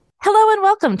and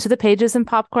welcome to the Pages and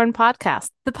Popcorn Podcast,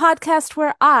 the podcast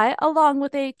where I, along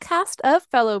with a cast of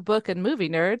fellow book and movie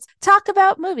nerds, talk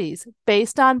about movies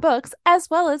based on books as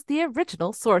well as the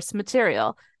original source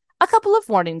material. A couple of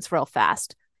warnings real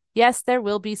fast. Yes, there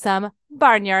will be some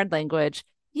barnyard language.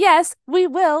 Yes, we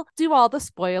will do all the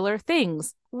spoiler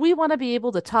things. We want to be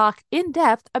able to talk in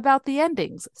depth about the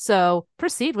endings, so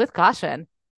proceed with caution.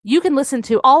 You can listen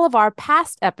to all of our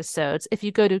past episodes if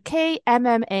you go to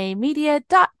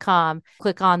kmmamedia.com,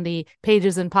 click on the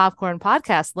Pages and Popcorn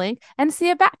podcast link, and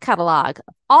see a back catalog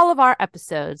of all of our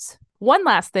episodes. One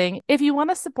last thing, if you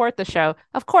want to support the show,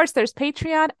 of course, there's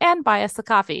Patreon and Buy Us a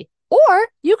Coffee. Or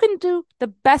you can do the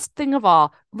best thing of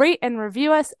all, rate and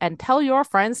review us and tell your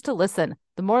friends to listen.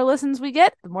 The more listens we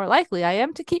get, the more likely I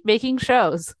am to keep making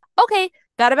shows. Okay,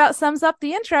 that about sums up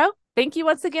the intro. Thank you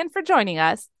once again for joining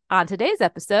us on today's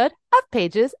episode of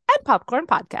Pages and Popcorn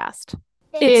Podcast.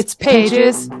 It's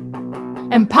Pages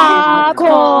and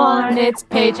Popcorn. It's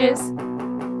Pages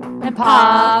and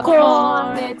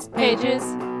Popcorn. It's Pages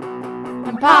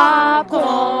and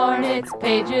Popcorn. It's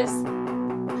Pages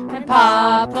and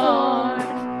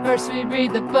Popcorn. First we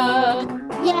read the book.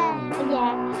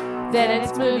 Yeah. Then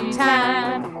it's movie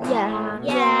time.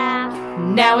 Yeah.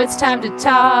 Now it's time to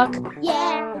talk.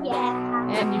 Yeah.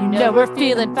 And you know we're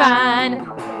feeling fine.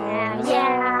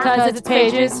 Cause it's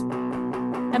Pages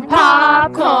and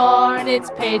Popcorn. It's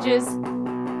Pages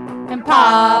and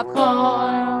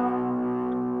Popcorn.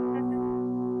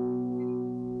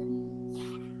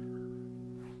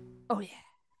 Oh, yeah.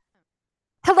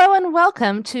 Hello and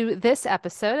welcome to this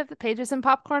episode of the Pages and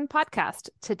Popcorn podcast.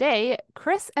 Today,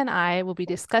 Chris and I will be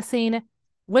discussing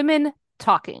women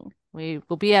talking. We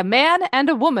will be a man and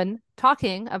a woman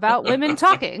talking about women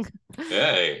talking.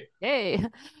 Yay. Yay.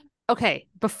 Okay,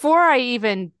 before I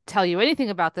even tell you anything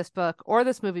about this book or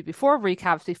this movie, before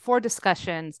recaps, before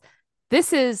discussions,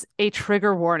 this is a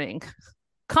trigger warning,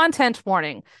 content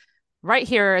warning, right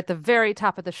here at the very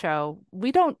top of the show.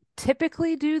 We don't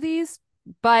typically do these,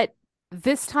 but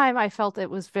this time I felt it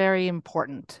was very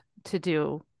important to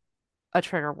do a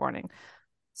trigger warning.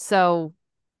 So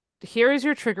here is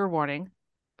your trigger warning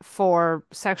for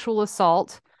sexual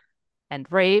assault and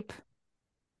rape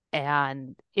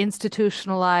and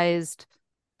institutionalized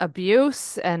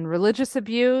abuse and religious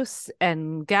abuse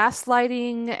and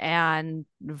gaslighting and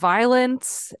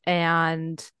violence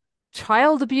and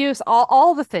child abuse,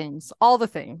 all the things.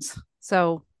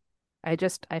 So I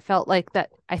felt like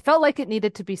it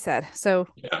needed to be said. So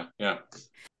Yeah.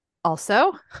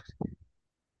 also,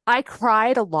 I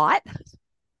cried a lot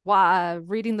while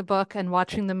reading the book and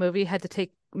watching the movie, had to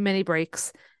take many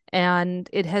breaks, and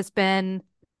it has been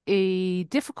a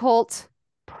difficult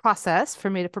process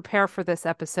for me to prepare for this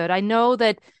episode. I know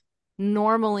that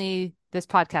normally this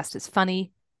podcast is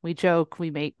funny. We joke,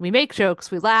 we make jokes,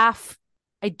 we laugh.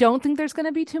 I don't think there's going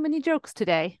to be too many jokes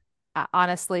today,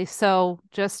 honestly. So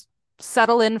just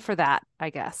settle in for that,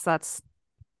 I guess. That's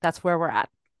where we're at.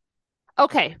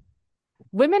 Okay.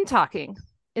 Women Talking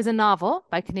is a novel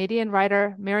by Canadian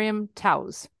writer Miriam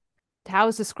Towse.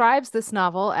 Towse describes this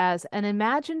novel as an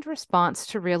imagined response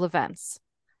to real events.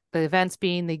 The events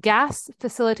being the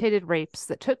gas-facilitated rapes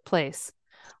that took place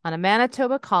on a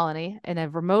Manitoba colony in a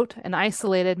remote and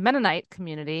isolated Mennonite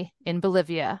community in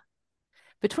Bolivia.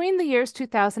 Between the years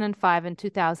 2005 and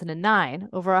 2009,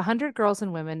 over 100 girls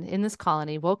and women in this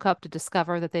colony woke up to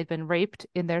discover that they'd been raped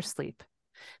in their sleep.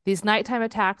 These nighttime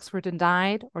attacks were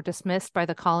denied or dismissed by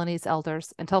the colony's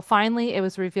elders until finally it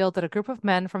was revealed that a group of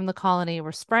men from the colony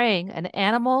were spraying an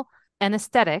animal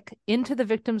anesthetic into the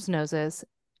victims' noses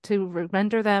to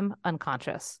render them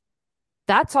unconscious.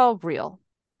 That's all real.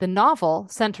 The novel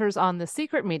centers on the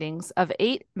secret meetings of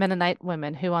 8 Mennonite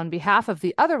women who, on behalf of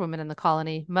the other women in the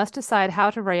colony, must decide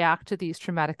how to react to these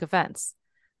traumatic events.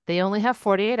 They only have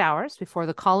 48 hours before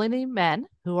the colony men,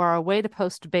 who are away to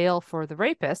post bail for the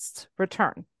rapists,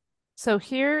 return. So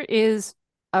here is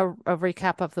a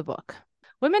recap of the book.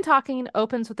 Women Talking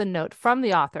opens with a note from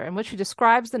the author in which she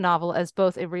describes the novel as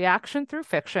both a reaction through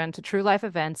fiction to true life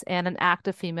events and an act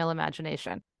of female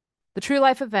imagination. The true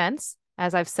life events,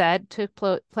 as I've said, took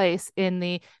place in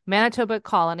the Manitoba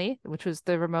colony, which was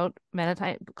the remote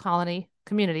Mennonite colony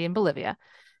community in Bolivia.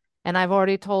 And I've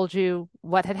already told you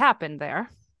what had happened there.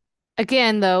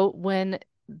 Again, though, when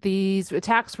these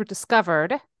attacks were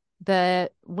discovered, the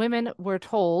women were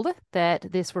told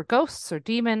that these were ghosts or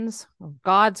demons, or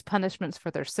God's punishments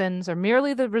for their sins, or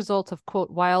merely the result of,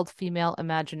 quote, wild female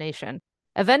imagination.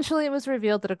 Eventually, it was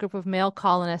revealed that a group of male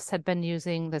colonists had been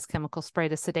using this chemical spray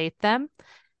to sedate them.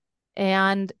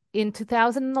 And in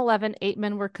 2011, 8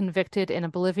 men were convicted in a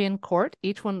Bolivian court.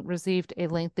 Each one received a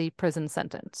lengthy prison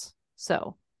sentence.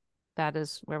 So that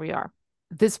is where we are.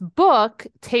 This book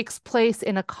takes place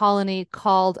in a colony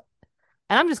called,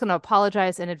 and I'm just going to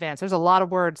apologize in advance. There's a lot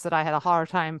of words that I had a hard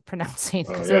time pronouncing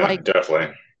Oh because they're yeah, like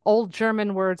definitely. old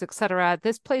German words, etc.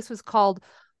 This place was called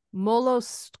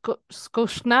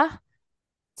Moloskoshna,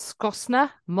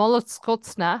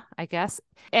 Molotskotsna, I guess.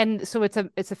 And so it's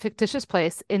a fictitious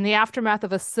place in the aftermath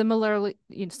of a similar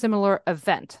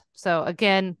event. So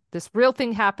again, this real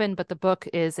thing happened, but the book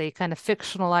is a kind of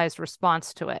fictionalized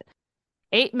response to it.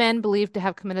 8 men believed to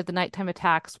have committed the nighttime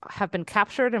attacks have been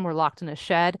captured and were locked in a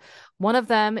shed. One of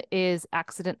them is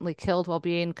accidentally killed while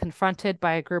being confronted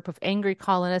by a group of angry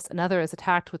colonists. Another is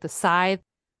attacked with a scythe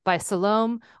by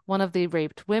Salome, one of the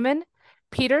raped women.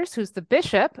 Peters, who's the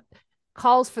bishop,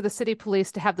 calls for the city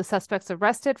police to have the suspects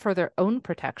arrested for their own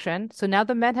protection. So now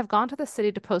the men have gone to the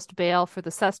city to post bail for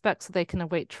the suspects so they can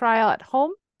await trial at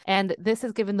home. And this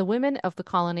has given the women of the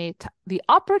colony the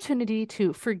opportunity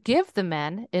to forgive the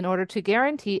men in order to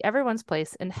guarantee everyone's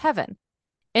place in heaven.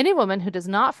 Any woman who does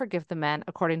not forgive the men,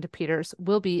 according to Peters,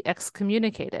 will be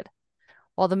excommunicated.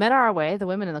 While the men are away, the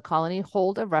women in the colony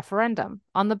hold a referendum.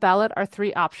 On the ballot are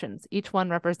 3 options, each one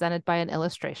represented by an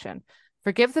illustration.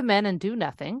 Forgive the men and do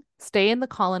nothing, stay in the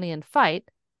colony and fight,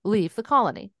 leave the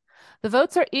colony. The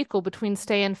votes are equal between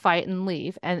stay and fight and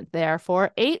leave, and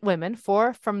therefore 8 women,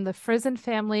 4 from the Frison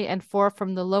family and 4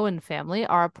 from the Lowen family,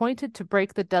 are appointed to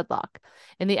break the deadlock.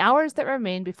 In the hours that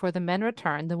remain before the men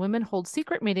return, the women hold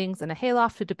secret meetings in a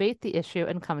hayloft to debate the issue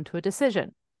and come to a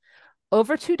decision.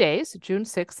 Over 2 days, June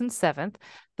 6th and 7th,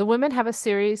 the women have a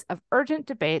series of urgent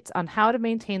debates on how to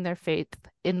maintain their faith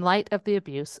in light of the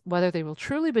abuse, whether they will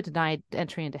truly be denied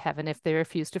entry into heaven if they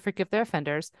refuse to forgive their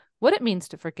offenders, what it means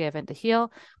to forgive and to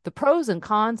heal, the pros and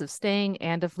cons of staying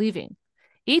and of leaving.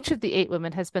 Each of the 8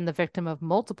 women has been the victim of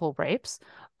multiple rapes.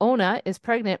 Ona is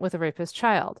pregnant with a rapist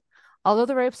child. Although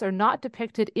the rapes are not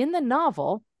depicted in the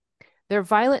novel, their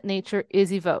violent nature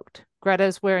is evoked. Greta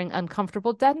is wearing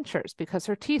uncomfortable dentures because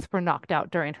her teeth were knocked out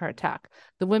during her attack.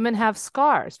 The women have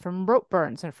scars from rope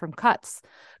burns and from cuts.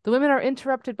 The women are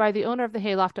interrupted by the owner of the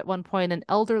hayloft at one point, an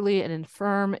elderly and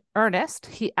infirm Ernest.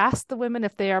 He asks the women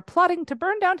if they are plotting to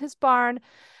burn down his barn.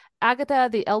 Agatha,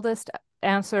 the eldest,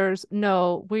 answers,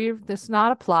 "No, this is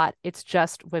not a plot. It's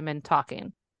just women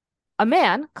talking." A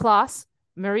man, Klaus,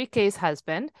 Marike's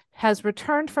husband, has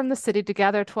returned from the city to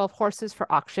gather 12 horses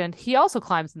for auction. He also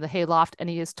climbs in the hayloft and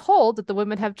he is told that the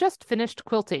women have just finished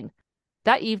quilting.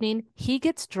 That evening, he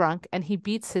gets drunk and he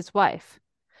beats his wife.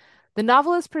 The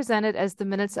novel is presented as the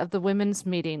minutes of the women's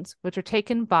meetings, which are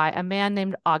taken by a man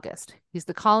named August. He's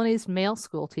the colony's male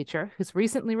school teacher who's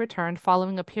recently returned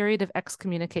following a period of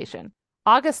excommunication.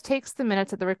 August takes the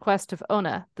minutes at the request of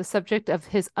Ona, the subject of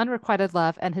his unrequited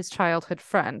love and his childhood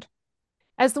friend.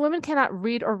 As the women cannot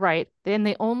read or write, then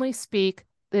they only speak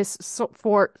this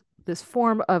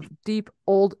form of deep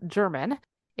Old German.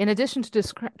 In addition to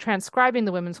transcribing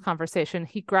the women's conversation,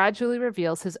 he gradually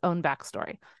reveals his own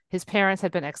backstory. His parents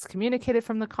had been excommunicated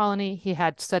from the colony. He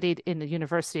had studied in the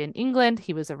university in England.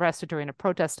 He was arrested during a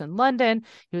protest in London.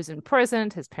 He was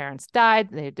imprisoned. His parents died.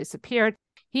 They had disappeared.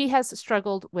 He has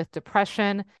struggled with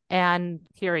depression, and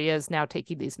here he is now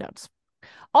taking these notes.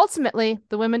 Ultimately,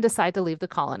 the women decide to leave the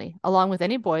colony, along with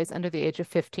any boys under the age of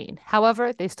 15.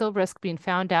 However, they still risk being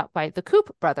found out by the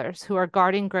Coop brothers, who are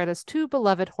guarding Greta's 2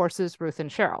 beloved horses, Ruth and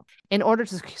Cheryl. In order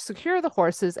to secure the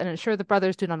horses and ensure the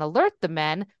brothers do not alert the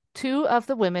men, 2 of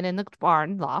the women in the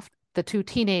barn loft, the 2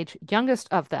 teenage youngest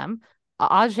of them,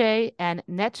 Ajay and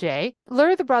Netje,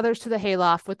 lure the brothers to the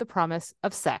hayloft with the promise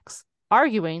of sex,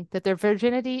 arguing that their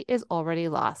virginity is already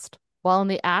lost. While in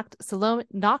the act, Salome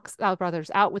knocks our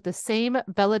brothers out with the same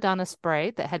belladonna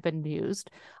spray that had been used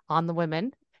on the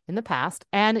women in the past,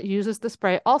 and uses the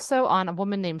spray also on a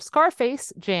woman named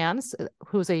Scarface Jans,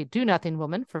 who's a do-nothing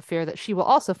woman, for fear that she will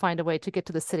also find a way to get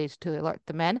to the city to alert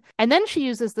the men. And then she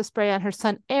uses the spray on her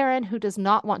son Aaron, who does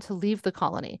not want to leave the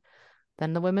colony.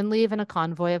 Then the women leave in a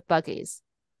convoy of buggies.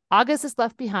 August is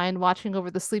left behind watching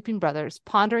over the sleeping brothers,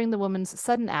 pondering the woman's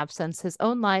sudden absence, his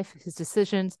own life, his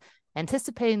decisions,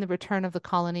 anticipating the return of the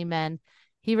colony men.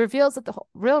 He reveals that the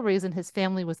real reason his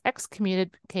family was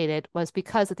excommunicated was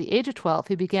because at the age of 12,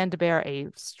 he began to bear a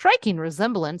striking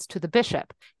resemblance to the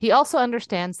bishop. He also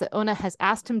understands that Ona has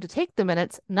asked him to take the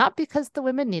minutes, not because the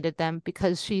women needed them,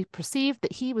 because she perceived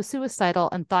that he was suicidal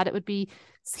and thought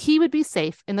he would be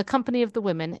safe in the company of the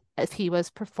women if he was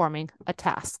performing a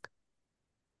task.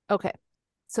 Okay,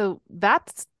 so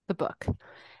that's the book.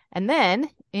 And then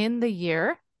in the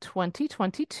year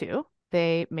 2022,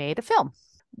 they made a film.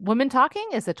 Women Talking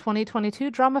is a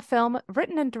 2022 drama film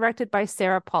written and directed by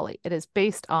Sarah Polley. It is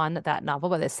based on that novel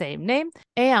by the same name,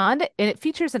 and it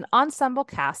features an ensemble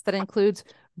cast that includes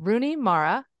Rooney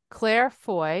Mara, Claire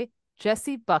Foy,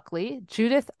 Jessie Buckley,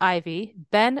 Judith Ivey,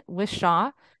 Ben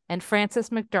Whishaw, and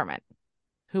Frances McDermott,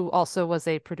 who also was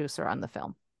a producer on the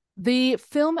film. The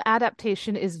film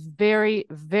adaptation is very,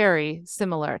 very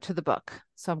similar to the book.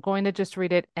 So I'm going to just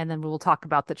read it and then we will talk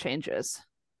about the changes.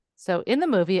 So in the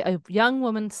movie, a young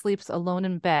woman sleeps alone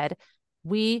in bed.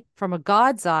 We, from a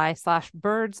god's eye /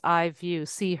 bird's eye view,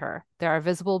 see her. There are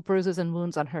visible bruises and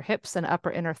wounds on her hips and upper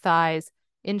inner thighs,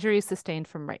 injuries sustained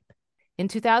from rape. In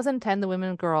 2010, the women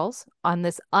and girls on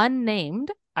this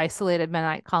unnamed isolated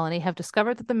Mennonite colony have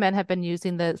discovered that the men have been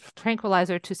using the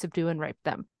tranquilizer to subdue and rape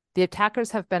them. The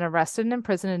attackers have been arrested and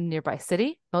imprisoned in a nearby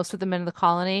city. Most of the men of the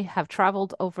colony have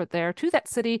traveled over there to that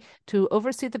city to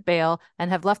oversee the bail and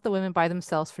have left the women by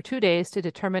themselves for 2 days to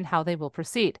determine how they will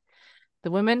proceed.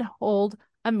 The women hold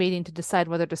a meeting to decide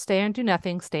whether to stay and do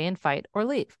nothing, stay and fight, or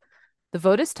leave. The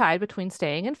vote is tied between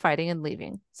staying and fighting and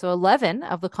leaving. So 11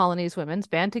 of the colony's women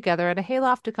band together at a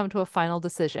hayloft to come to a final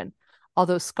decision.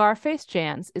 Although Scarface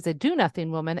Jans is a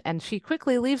do-nothing woman and she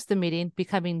quickly leaves the meeting,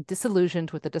 becoming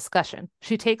disillusioned with the discussion.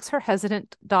 She takes her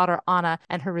hesitant daughter Anna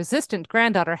and her resistant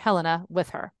granddaughter Helena with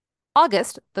her.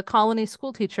 August, the colony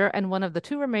schoolteacher and one of the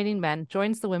 2 remaining men,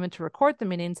 joins the women to record the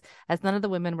meetings as none of the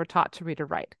women were taught to read or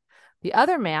write. The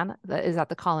other man that is at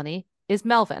the colony is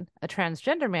Melvin, a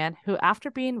transgender man who, after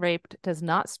being raped, does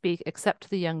not speak except to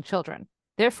the young children.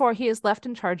 Therefore, he is left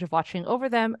in charge of watching over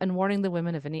them and warning the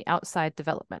women of any outside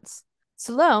developments.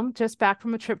 Salome, just back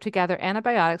from a trip to gather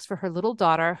antibiotics for her little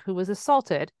daughter who was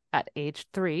assaulted at age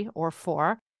 3 or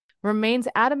 4, remains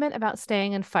adamant about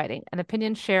staying and fighting, an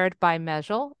opinion shared by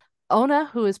Mejel. Ona,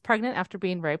 who is pregnant after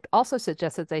being raped, also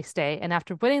suggests that they stay, and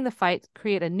after winning the fight,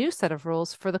 create a new set of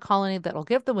rules for the colony that will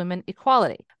give the women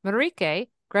equality. Marieke,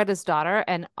 Greta's daughter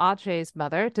and Ajay's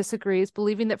mother, disagrees,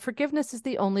 believing that forgiveness is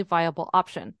the only viable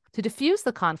option. To diffuse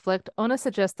the conflict, Ona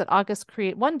suggests that August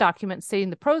create one document stating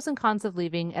the pros and cons of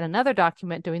leaving and another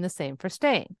document doing the same for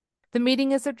staying. The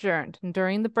meeting is adjourned, and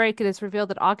during the break, it is revealed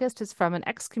that August is from an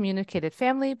excommunicated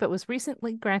family, but was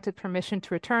recently granted permission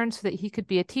to return so that he could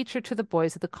be a teacher to the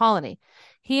boys of the colony.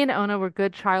 He and Ona were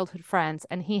good childhood friends,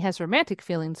 and he has romantic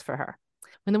feelings for her.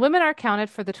 When the women are counted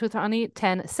for the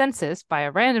 2010 census by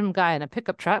a random guy in a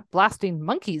pickup truck blasting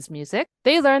Monkees music,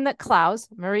 they learn that Klaus,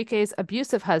 Marike's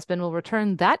abusive husband, will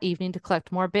return that evening to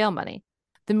collect more bail money.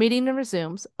 The meeting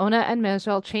resumes. Ona and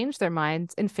Mejel change their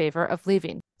minds in favor of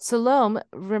leaving. Salome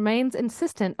remains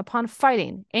insistent upon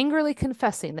fighting, angrily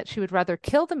confessing that she would rather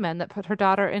kill the men that put her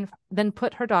daughter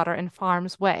in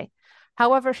harm's way.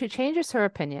 However, she changes her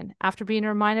opinion after being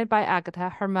reminded by Agatha,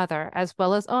 her mother, as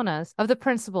well as Ona's, of the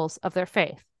principles of their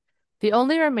faith. The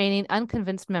only remaining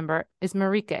unconvinced member is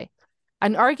Marike.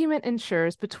 An argument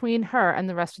ensues between her and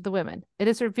the rest of the women. It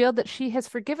is revealed that she has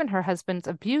forgiven her husband's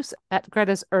abuse at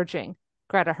Greta's urging,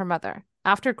 Greta, her mother.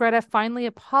 After Greta finally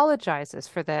apologizes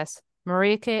for this,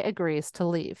 Marike agrees to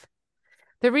leave.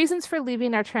 The reasons for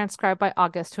leaving are transcribed by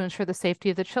August to ensure the safety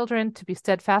of the children, to be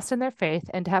steadfast in their faith,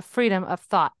 and to have freedom of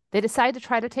thought. They decide to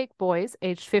try to take boys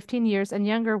aged 15 years and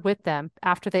younger with them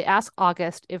after they ask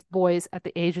August if boys at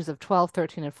the ages of 12,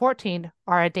 13, and 14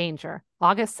 are a danger.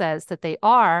 August says that they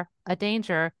are a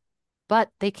danger, but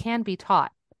they can be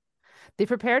taught. They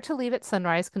prepare to leave at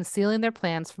sunrise, concealing their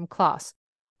plans from Klaus.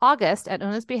 August, at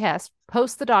Una's behest,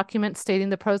 posts the document stating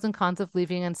the pros and cons of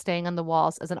leaving and staying on the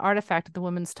walls as an artifact of the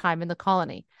women's time in the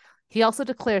colony. He also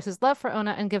declares his love for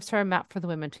Una and gives her a map for the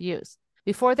women to use.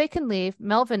 Before they can leave,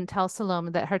 Melvin tells Salome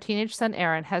that her teenage son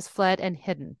Aaron has fled and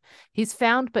hidden. He's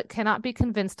found but cannot be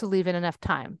convinced to leave in enough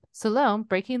time. Salome,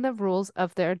 breaking the rules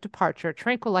of their departure,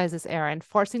 tranquilizes Aaron,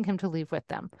 forcing him to leave with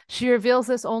them. She reveals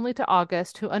this only to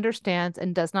August, who understands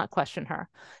and does not question her.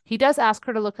 He does ask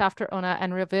her to look after Una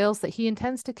and reveals that he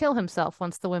intends to kill himself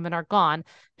once the women are gone.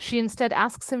 She instead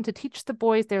asks him to teach the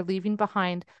boys they're leaving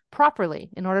behind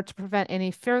properly in order to prevent any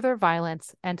further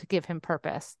violence and to give him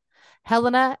purpose.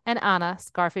 Helena and Anna,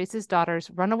 Scarface's daughters,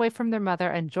 run away from their mother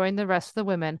and join the rest of the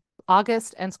women.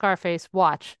 August and Scarface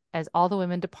watch as all the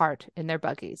women depart in their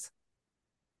buggies.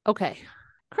 Okay,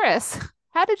 Chris,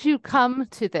 how did you come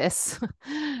to this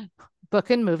book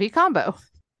and movie combo?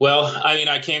 Well, I mean,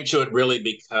 I came to it really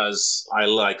because I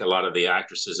like a lot of the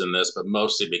actresses in this, but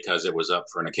mostly because it was up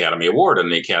for an Academy Award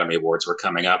and the Academy Awards were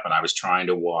coming up. And I was trying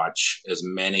to watch as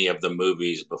many of the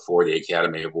movies before the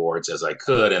Academy Awards as I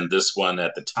could. And this one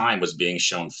at the time was being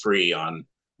shown free on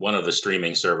one of the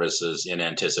streaming services in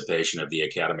anticipation of the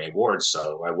Academy Awards.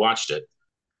 So I watched it.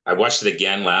 I watched it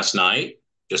again last night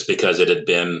just because it had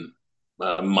been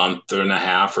a month and a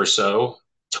half or so.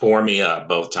 Tore me up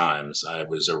both times. I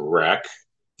was a wreck.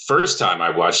 first time I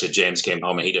watched it, James came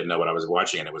home and he didn't know what I was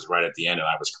watching, and it was right at the end, and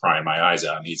I was crying my eyes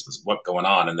out. And he was, "What's going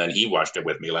on?" And then he watched it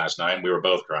with me last night, and we were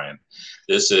both crying.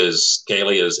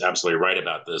 Kaylee is absolutely right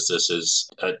about this. This is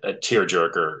a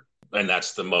tearjerker, and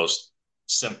that's the most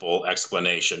simple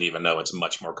explanation, even though it's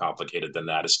much more complicated than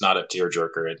that. It's not a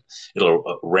tearjerker;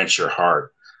 it'll wrench your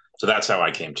heart. So that's how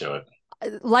I came to it.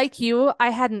 Like you,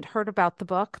 I hadn't heard about the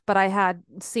book, but I had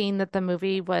seen that the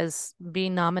movie was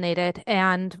being nominated.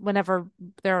 And whenever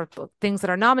there are things that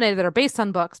are nominated that are based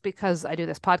on books, because I do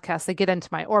this podcast, they get into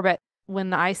my orbit.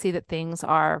 When I see that things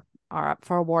are up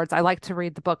for awards, I like to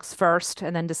read the books first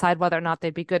and then decide whether or not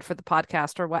they'd be good for the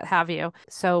podcast or what have you.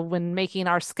 So when making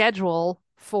our schedule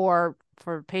for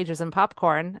Pages and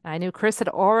Popcorn, I knew Chris had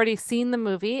already seen the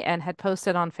movie and had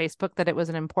posted on Facebook that it was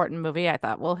an important movie. I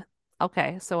thought, well,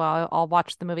 okay, so I'll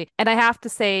watch the movie. And I have to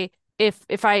say,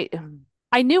 if I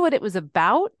knew what it was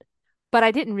about, but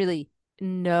I didn't really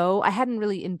know. I hadn't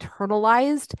really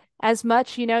internalized as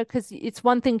much, because it's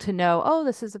one thing to know, oh,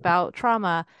 this is about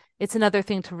trauma. It's another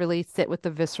thing to really sit with the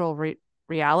visceral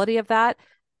reality of that.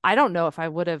 I don't know if I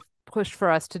would have pushed for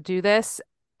us to do this.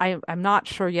 I'm not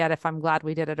sure yet if I'm glad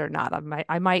we did it or not.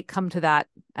 I might come to that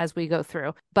as we go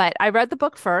through. But I read the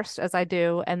book first, as I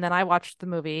do, and then I watched the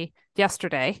movie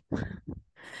yesterday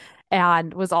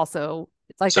and was also,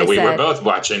 like So I we were said, both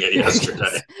watching it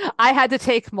yesterday. I had to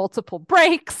take multiple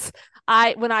breaks.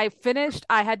 When I finished,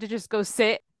 I had to just go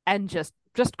sit and just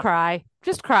cry,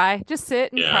 just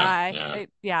sit and Yeah, cry. yeah.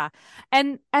 Yeah.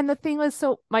 And the thing was,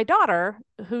 so my daughter,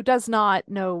 who does not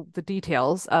know the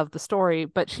details of the story,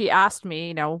 but she asked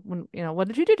me, what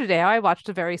did you do today? Oh, I watched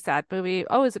a very sad movie.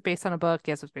 Oh, is it based on a book?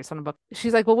 Yes, it's based on a book.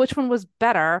 She's like, well, which one was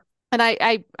better? And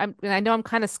I know I'm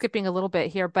kind of skipping a little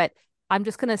bit here, but I'm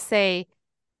just gonna say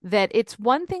that it's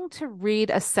one thing to read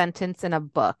a sentence in a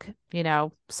book,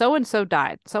 so and so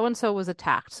died, so and so was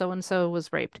attacked, so and so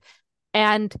was raped.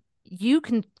 And you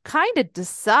can kind of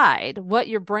decide what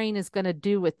your brain is going to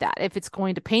do with that. If it's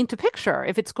going to paint a picture,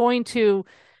 if it's going to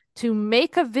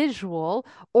make a visual,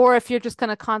 or if you're just going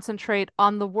to concentrate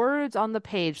on the words on the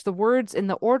page, the words in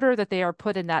the order that they are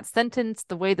put in that sentence,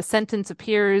 the way the sentence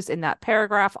appears in that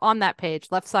paragraph on that page,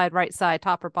 left side, right side,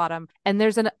 top or bottom. And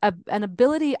there's an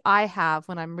ability I have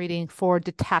when I'm reading for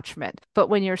detachment. But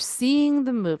when you're seeing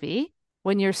the movie,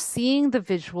 when you're seeing the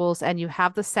visuals and you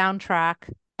have the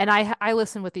soundtrack, and I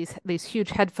listen with these huge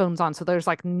headphones on, so there's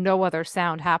like no other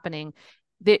sound happening.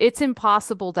 It's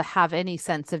impossible to have any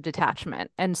sense of detachment,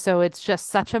 and so it's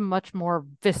just such a much more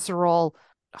visceral,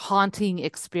 haunting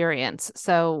experience.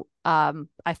 So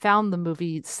I found the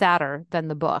movie sadder than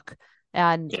the book,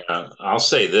 and Yeah, I'll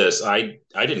say this. I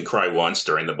didn't cry once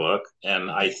during the book,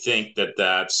 and I think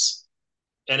that's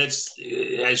and it's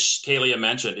as Kalia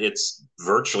mentioned, it's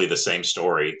virtually the same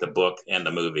story, the book and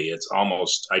the movie. It's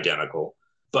almost identical.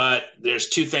 But there's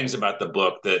two things about the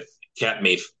book that kept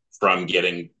me from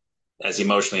getting as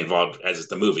emotionally involved as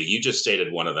the movie. You just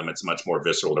stated one of them. It's much more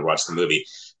visceral to watch the movie.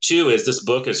 Two is this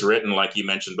book is written, like you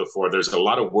mentioned before, there's a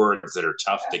lot of words that are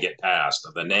tough to get past.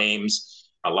 The names,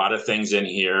 a lot of things in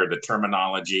here, the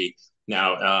terminology.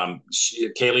 Now,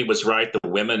 Kaylee was right. The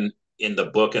women in the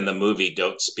book and the movie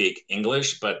don't speak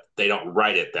English, but they don't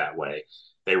write it that way.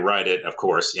 They write it, of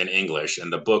course, in English.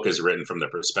 And the book is written from the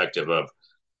perspective of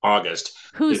August.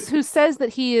 who says that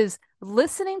he is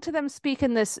listening to them speak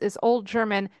in this is old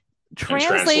German, And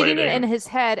translating it in translating. his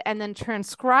head, and then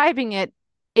transcribing it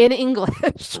in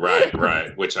English. Right,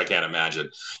 right, which I can't imagine.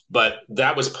 But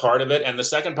that was part of it. And the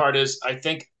second part is I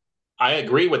think I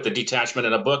agree with the detachment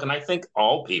in a book. And I think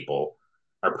all people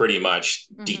are pretty much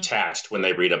Hmm. detached when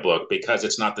they read a book because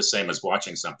it's not the same as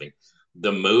watching something.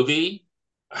 The movie,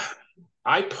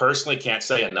 I personally can't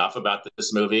say enough about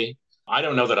this movie. I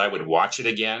don't know that I would watch it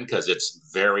again because it's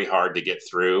very hard to get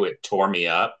through. It tore me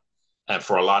up. And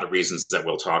for a lot of reasons that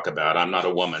we'll talk about. I'm not a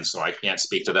woman, so I can't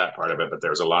speak to that part of it, but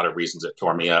there's a lot of reasons it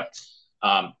tore me up.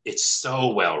 It's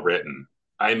so well written.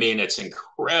 I mean, it's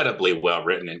incredibly well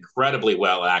written, incredibly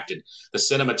well acted. The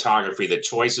cinematography, the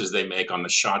choices they make on the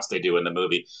shots they do in the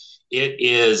movie, it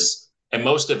is, and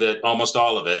most of it, almost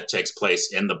all of it, takes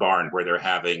place in the barn where they're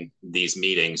having these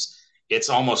meetings. It's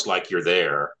almost like you're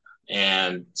there.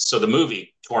 And so the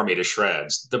movie tore me to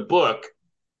shreds. The book,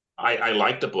 I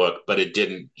liked the book, but it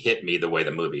didn't hit me the way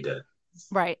the movie did.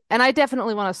 Right. And I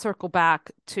definitely want to circle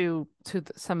back to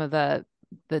some of the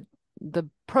the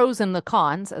pros and the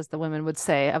cons, as the women would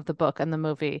say, of the book and the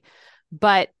movie.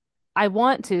 But I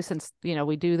want to, since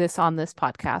we do this on this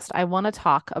podcast, I want to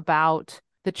talk about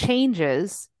the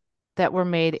changes that were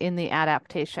made in the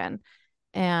adaptation.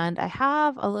 And I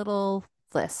have a little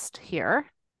list here.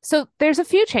 So there's a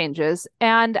few changes,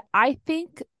 and I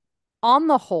think on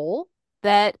the whole,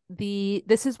 that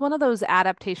this is one of those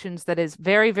adaptations that is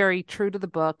very, very true to the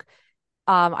book.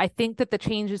 I think that the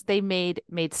changes they made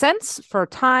sense for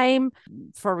time,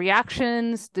 for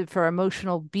reactions, for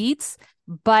emotional beats,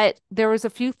 but there was a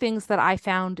few things that I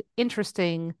found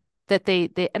interesting that they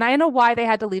and I know why they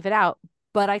had to leave it out,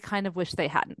 but I kind of wish they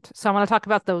hadn't. So I want to talk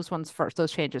about those ones first,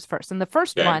 those changes first. And the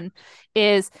first Okay. one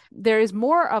is there is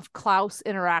more of Klaus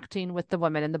interacting with the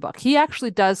women in the book. He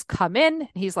actually does come in.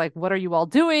 He's like, "What are you all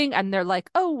doing?" And they're like,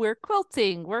 "Oh, we're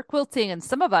quilting. We're quilting." And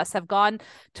some of us have gone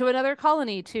to another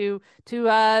colony to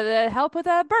help with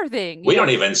birthing. We don't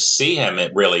even see him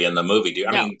really in the movie.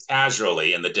 I No, mean,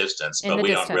 casually in the distance, in but the we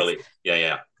don't distance. really. Yeah,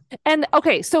 yeah, And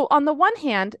okay, so on the one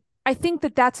hand, I think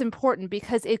that that's important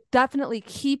because it definitely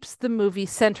keeps the movie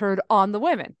centered on the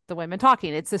women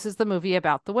talking. This is the movie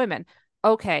about the women.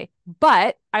 Okay,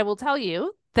 but I will tell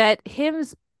you that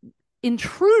him's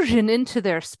intrusion into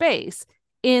their space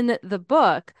in the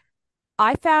book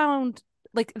I found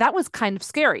like that was kind of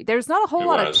scary. There's not a whole it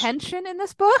lot of was. tension in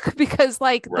this book because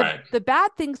like Right, the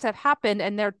bad things have happened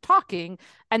and they're talking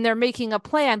and they're making a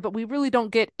plan, but we really don't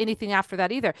get anything after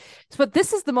that either. So, but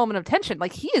this is the moment of tension.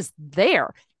 Like he is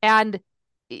there and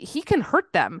he can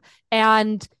hurt them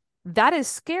and that is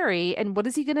scary and what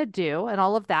is he going to do and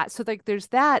all of that. So like there's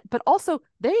that, but also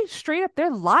they straight up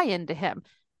they're lying to him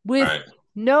with right.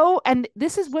 no and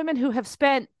this is women who have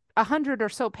spent 100 or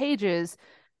so pages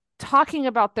talking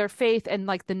about their faith and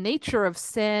like the nature of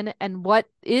sin and what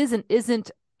is and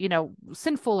isn't,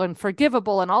 sinful and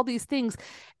forgivable and all these things.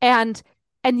 And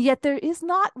yet there is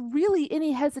not really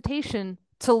any hesitation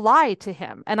to lie to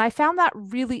him. And I found that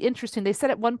really interesting. They said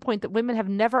at one point that women have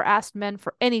never asked men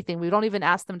for anything. We don't even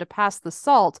ask them to pass the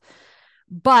salt.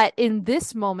 But in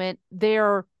this moment,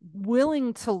 they're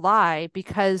willing to lie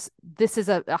because this is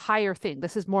a higher thing.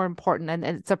 This is more important and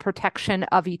it's a protection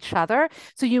of each other.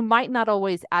 So you might not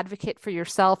always advocate for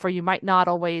yourself or you might not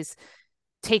always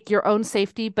take your own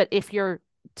safety. But if you're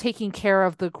taking care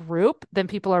of the group, then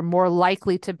people are more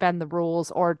likely to bend the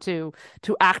rules or to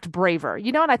act braver.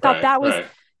 And I thought Right, right.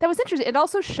 that was interesting. It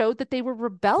also showed that they were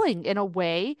rebelling in a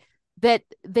way that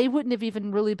they wouldn't have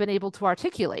even really been able to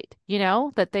articulate,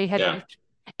 that they had Yeah,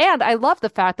 and I love the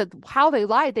fact that how they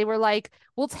lied. They were like,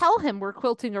 we'll tell him we're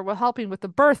quilting or we're helping with the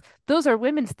birth. Those are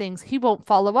women's things. He won't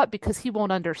follow up because he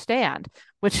won't understand,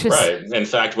 which is, right. In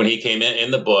fact, when he came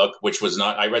in the book, which was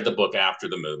not, I read the book after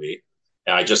the movie.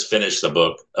 And I just finished the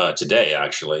book today,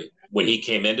 actually. When he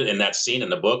came in that scene in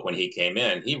the book, when he came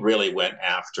in, he really went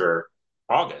after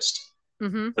August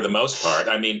mm-hmm, for the most part.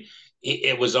 I mean,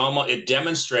 it was almost, it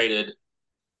demonstrated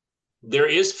there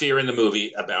is fear in the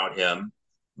movie about him,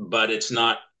 but it's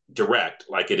not direct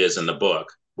like it is in the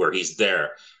book where he's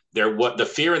there. What the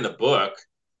fear in the book,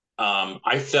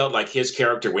 I felt like his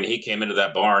character when he came into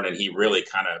that barn and he really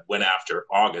kind of went after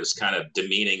August, kind of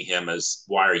demeaning him as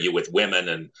why are you with women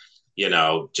and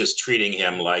just treating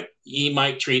him like he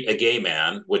might treat a gay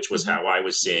man, which was mm-hmm. how I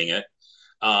was seeing it.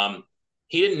 Um,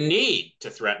 he didn't need to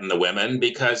threaten the women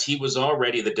because he was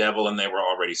already the devil and they were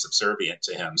already subservient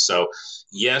to him. So,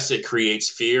 yes, it creates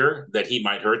fear that he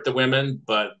might hurt the women,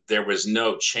 but there was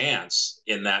no chance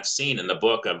in that scene in the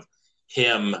book of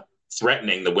him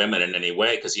threatening the women in any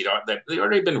way because they'd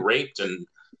already been raped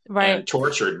Right. and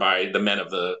tortured by the men of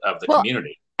the Well,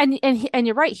 community. and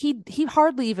you're right. He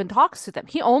hardly even talks to them.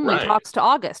 He only Right, talks to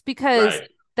August because right.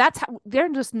 that's how they're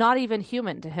just not even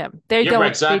human to him. They Yeah, right, don't they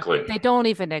exactly. they don't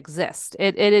even exist.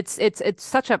 It's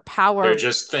such a They're power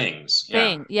just things. Yeah.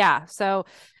 thing. Yeah. So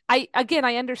I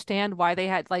understand why they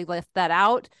had like left that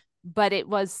out, but it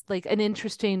was like an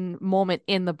interesting moment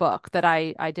in the book that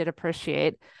I did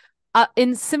appreciate.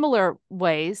 In similar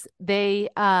ways, they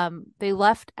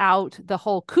left out the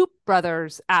whole Coop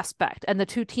brothers aspect and the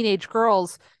two teenage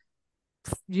girls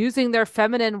using their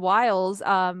feminine wiles,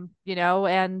 and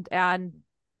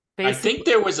I basically, think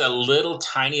there was a little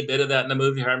tiny bit of that in the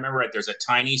movie. If I remember right, there's a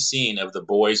tiny scene of the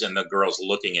boys and the girls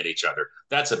looking at each other.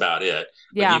 That's about it.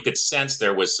 But yeah. you could sense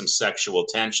there was some sexual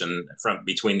tension from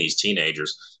between these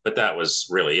teenagers. But that was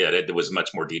really it. It was much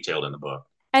more detailed in the book.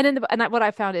 What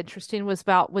I found interesting was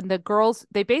about when the girls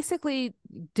they basically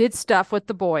did stuff with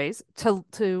the boys to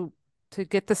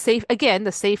get the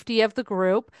safety of the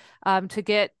group, to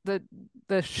get the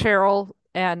Cheryl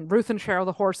and Ruth and Cheryl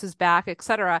the horses back,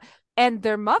 etc. And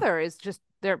their mother is just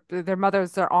their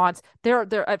mothers, their aunts.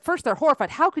 They're at first they're horrified.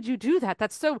 How could you do that?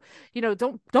 That's so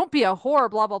don't be a whore,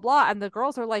 blah blah blah. And the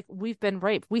girls are like, we've been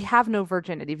raped. We have no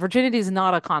virginity. Virginity is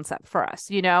not a concept for us.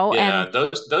 And Yeah,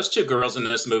 those two girls in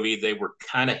this movie, they were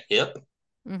kind of hip.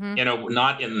 mhm.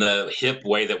 Not in the hip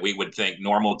way that we would think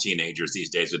normal teenagers these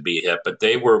days would be hip, but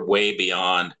they were way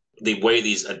beyond the way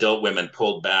these adult women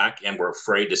pulled back and were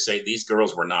afraid to say these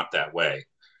girls were not that way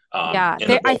Yeah, in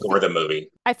the book or the movie.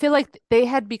 I feel like they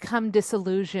had become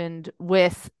disillusioned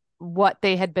with what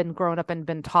they had been grown up and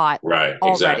been taught Right,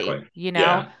 already, exactly. you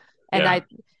know? Yeah, And yeah,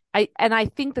 I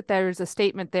think that there's a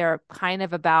statement there kind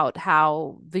of about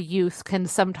how the youth can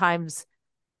sometimes,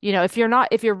 if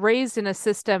you're raised in a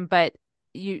system, but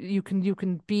you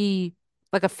can be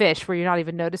like a fish where you're not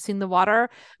even noticing the water.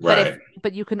 right.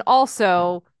 But you can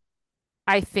also,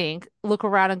 I think, look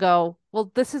around and go,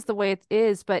 well, this is the way it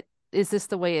is, but is this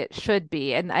the way it should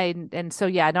be? And so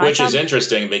yeah, no, I Which is found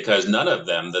interesting because none of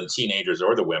them, the teenagers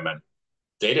or the women,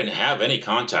 they didn't have any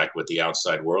contact with the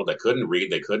outside world. They couldn't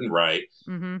read, they couldn't write.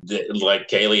 mhm. Like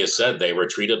Kaylee has said, they were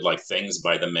treated like things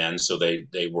by the men. So they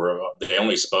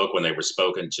only spoke when they were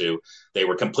spoken to. They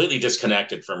were completely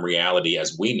disconnected from reality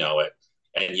as we know it.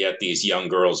 And yet these young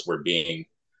girls were being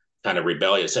kind of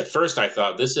rebellious. At first, I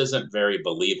thought this isn't very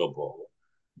believable,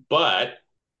 but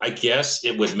I guess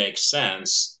it would make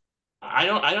sense. I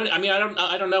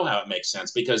don't know how it makes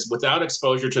sense because without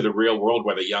exposure to the real world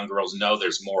where the young girls know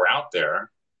there's more out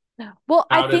there, Well,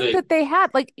 I how do think they? that they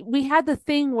had like we had the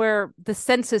thing where the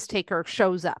census taker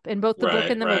shows up in both the book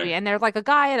Right, and the movie, right, and there's like a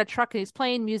guy in a truck and he's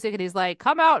playing music and he's like,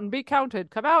 "Come out and be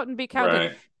counted, come out and be counted,"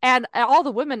 right. and all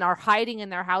the women are hiding in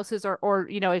their houses or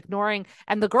ignoring,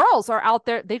 and the girls are out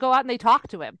there. They go out and they talk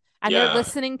to him, and they're Yeah.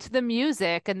 listening to the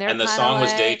music, and they're And the kind of song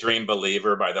was like, Daydream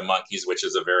Believer by the Monkees, which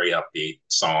is a very upbeat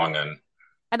song. And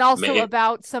and also it,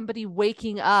 about somebody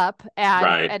waking up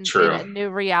and right, and in true. a new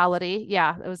reality.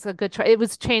 Yeah, it was a good choice. It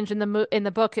was changed in in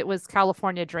the book. It was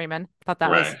California Dreamin'. Thought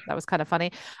Right. that was kind of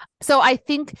funny. So I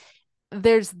think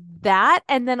there's that,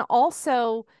 and then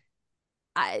also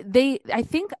I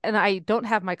think, and I don't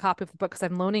have my copy of the book because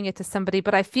I'm loaning it to somebody,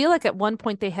 but I feel like at one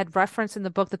point they had referenced in the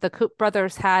book that the Koop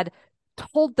brothers had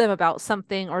told them about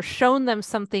something or shown them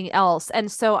something else,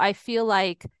 and so I feel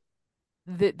like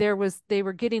they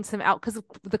were getting some out because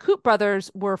the Koop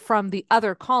brothers were from the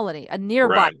other colony, a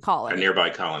nearby Right. A colony, nearby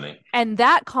colony. and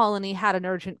that colony had an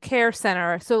urgent care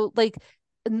center. So like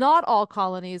not all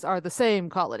colonies are the same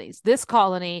colonies. This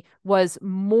colony was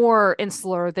more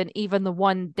insular than even the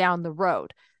one down the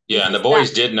road Yeah, and the because that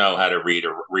boys did know how to read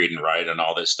and write and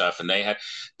all this stuff, and they had.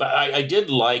 But I did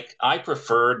like. I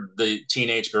preferred the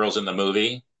teenage girls in the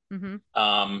movie hmm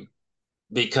um,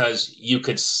 because you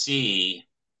could see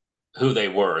who they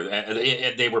were.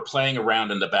 They were playing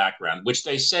around in the background, which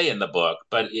they say in the book,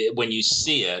 but when you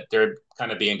see it, they're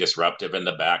kind of being disruptive in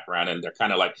the background, and they're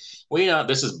kind of like, "We don't.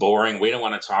 This is boring. We don't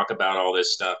want to talk about all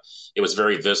this stuff." It was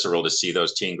very visceral to see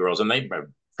those teen girls, and they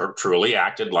truly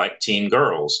acted like teen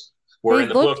girls. Where they in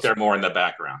the book, looked they're more in the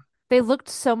background. they looked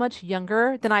so much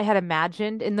younger than I had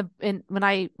imagined in when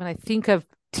I think of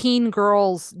teen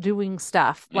girls doing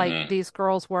stuff like Hmm. these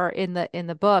girls were in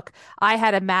the book, I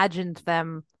had imagined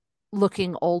them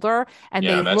looking older and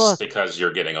they Yeah, that's look because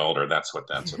you're getting older. That's what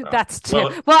that's about. that's too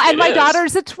Well, well, and it my is.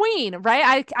 daughter's a tween,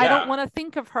 right? I don't Yeah, want to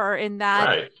think of her in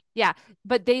that. right. Yeah,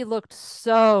 but they looked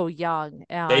so young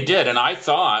They and did. And I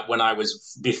thought when I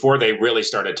was, before they really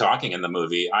started talking in the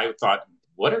movie, I thought,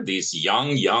 what are these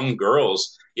young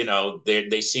girls?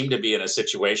 They seem to be in a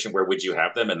situation where would you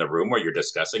have them in the room where you're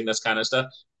discussing this kind of stuff?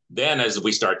 Then as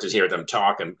we start to hear them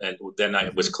talk, and then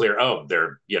it was Mhm. clear, oh,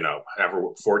 they're,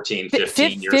 14,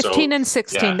 15 years old. 15 and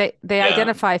 16 Yeah. they Yeah.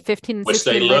 identify 15 and Which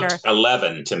they 16 looked later.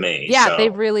 11 to me. Yeah, they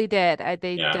So, really did.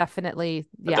 They yeah. definitely,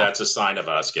 But yeah. that's a sign of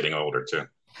us getting older too.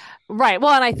 Right.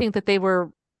 Well, and I think that they You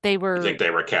were think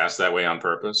they were cast that way on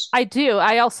purpose? I do.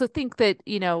 I also think that,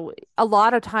 a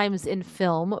lot of times in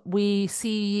film, we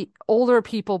see older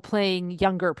people playing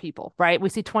younger people, right? We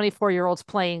see 24-year-olds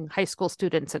playing high school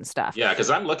students and stuff. Yeah, because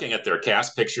I'm looking at their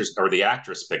cast pictures or the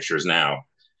actress pictures now,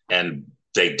 and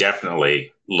they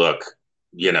definitely look,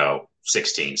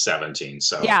 16, 17.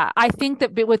 So, Yeah, I think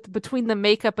that with between the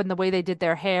makeup and the way they did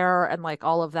their hair and like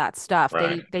all of that stuff,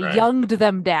 right, they right. younged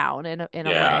them down in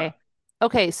a Yeah. way.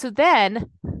 Okay, so then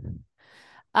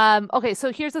okay,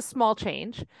 so here's a small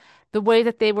change. The way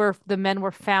that the men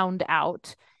were found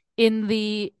out. In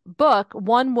the book,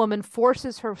 one woman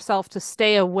forces herself to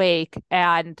stay awake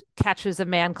and catches a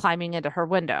man climbing into her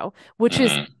window, which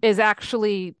Hmm. is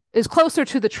closer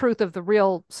to the truth of the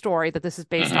real story that this is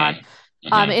based on.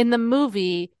 Hmm. Hmm. In the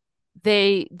movie,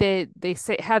 they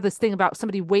say had this thing about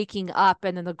somebody waking up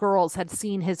and then the girls had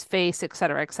seen his face, et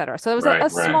cetera, et cetera. So it was Right, a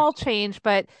right. small change,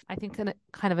 but I think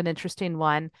kind of an interesting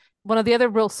one. One of the other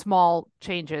real small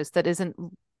changes that isn't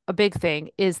a big thing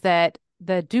is that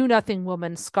the do nothing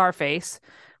woman Scarface,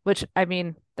 which I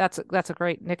mean that's a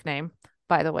great nickname,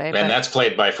 by the way, And but that's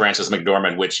played by Frances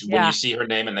McDormand, which when you yeah. see her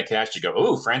name in the cast, you go,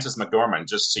 "Ooh, Frances McDormand."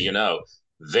 Just so you know,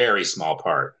 very small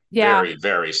part. Yeah. Very,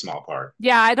 very small part.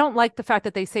 Yeah, I don't like the fact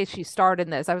that they say she starred in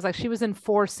this. I was like, she was in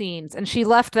 4 scenes and she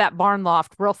left that barn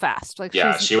loft real fast. Like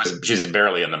Yeah, she's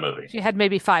barely in the movie. she had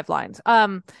maybe 5 lines.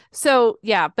 So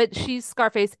yeah, but she's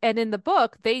Scarface, and in the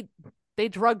book, they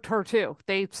drugged her too.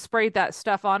 They sprayed that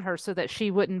stuff on her so that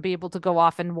she wouldn't be able to go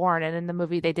off and warn. And in the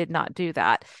movie, they did not do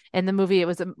that. In the movie, it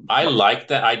was a I like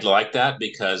that. I'd like that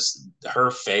because her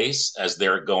face as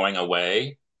they're going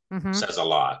away Mhm. says a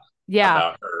lot Yeah.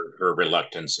 about her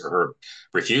reluctance or her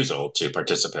refusal to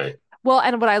participate. Well,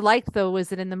 and what I liked though was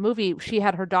that in the movie, she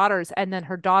had her daughters, and then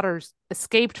her daughters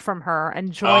escaped from her and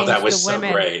Oh, joined that the was so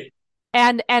women. great.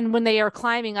 And when they are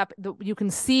climbing up, you can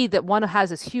see that one has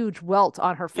this huge welt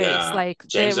on her face. Yeah. Like they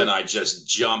James were, and I just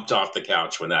jumped off the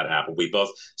couch when that happened. We both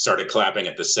started clapping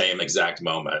at the same exact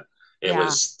moment. yeah,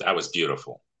 That was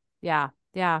beautiful. yeah,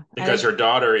 yeah. Because her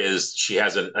daughter she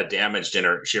has a damaged in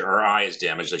her eye is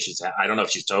damaged. I don't know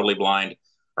if she's totally blind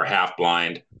or half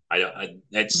blind. It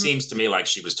Mhm. seems to me like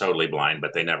she was totally blind,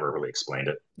 but they never really explained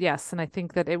it. Yes, and I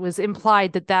think that it was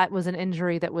implied that that was an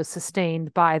injury that was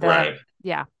sustained by Right.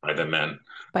 yeah, By the men.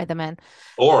 by the men.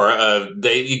 Or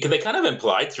they kind of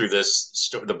implied through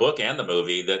the book and the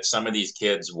movie that some of these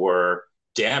kids were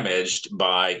damaged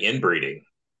by inbreeding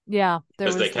Yeah, there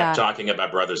because they was kept that. talking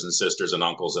about brothers and sisters and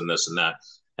uncles and this and that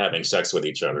having sex with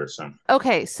each other. So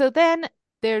Okay, so then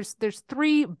there's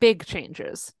three big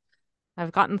changes.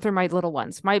 I've gotten through my little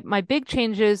ones. My big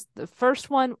changes, the first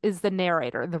one is the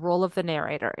narrator, the role of the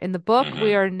narrator. In the book,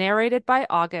 we mhm. are narrated by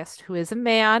August, who is a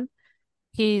man.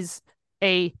 He's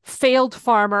a failed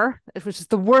farmer, which is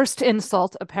the worst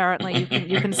insult apparently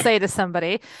you can say to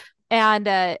somebody. And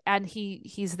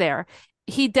he's there.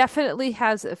 He definitely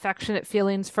has affectionate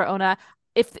feelings for Ona.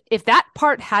 If that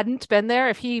part hadn't been there,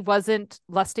 if he wasn't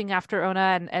lusting after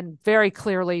Ona and very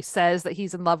clearly says that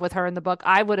he's in love with her in the book,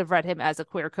 I would have read him as a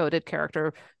queer coded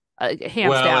character, hands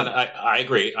Well, and down. I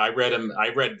agree. I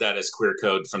read that as queer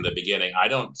code from the beginning. I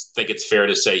don't think it's fair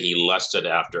to say he lusted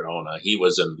after Ona. He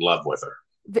was in love with her.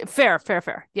 Fair, fair,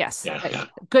 fair. Yes. Yeah, yeah.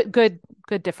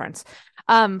 Good difference.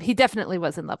 He definitely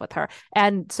was in love with her.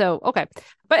 And so, okay.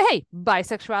 But hey,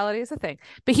 bisexuality is a thing.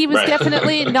 But he was Right.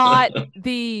 definitely not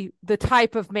the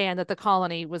type of man that the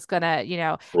colony was gonna, and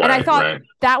I Right, thought right.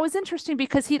 that was interesting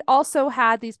because he'd also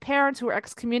had these parents who were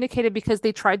excommunicated because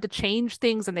they tried to change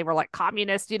things and they were like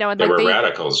communist, and They like were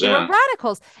radicals, they were yeah.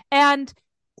 radicals.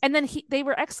 And then they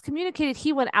were excommunicated.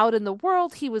 He went out in the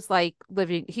world. He was like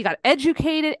living, he got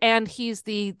educated, and he's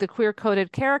the queer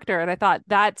coded character. And I thought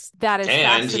that is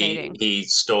And fascinating. he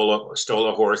stole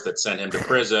a horse that sent him to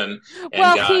prison and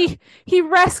Well, got he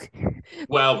rescued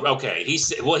well, okay. He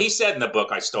said in the book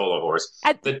I stole a horse.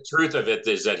 at The truth of it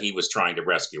is that he was trying to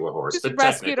rescue a horse, just but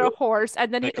rescued a horse,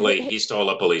 and then technically he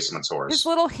stole a policeman's his horse.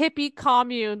 little hippie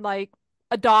commune like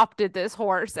adopted this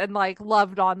horse and like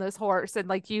loved on this horse and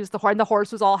like used the horse, and the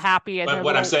horse was all happy and But their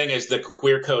what I'm little saying is the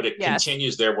queer code it yes,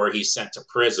 continues there where he's sent to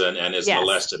prison and is yes,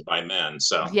 molested by men.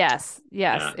 So yes,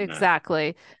 yeah, yeah.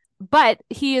 exactly. But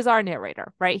he is our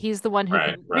narrator, right? He's the one who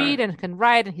Right, can right. read and can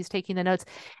write, and he's taking the notes.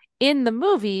 In the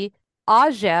movie,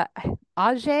 Ajay,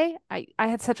 I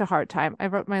had such a hard time. I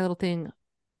wrote my little thing.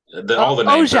 All the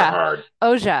names are Oja, hard.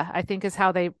 Oja, I think is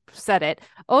how they said it.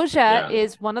 Oja Yeah.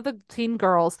 is one of the teen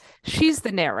girls. She's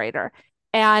the narrator.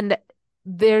 And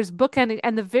there's bookending,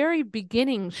 and the very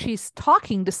beginning, she's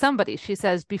talking to somebody. She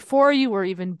says, "Before you were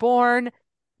even born,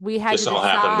 we had to This all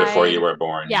happened before you decide." were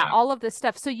born. Yeah, Yeah. all of this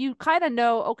stuff. So you kind of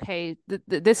know, okay,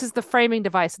 this is the framing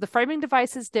device. The framing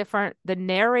device is different. The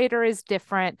narrator is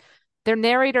different. Their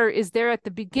narrator is there at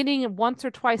the beginning once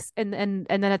or twice, and then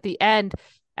at the end,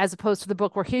 as opposed to the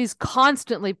book where he's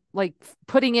constantly like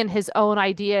putting in his own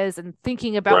ideas and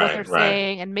thinking about what they're Right, right.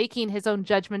 saying and making his own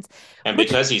judgments, And which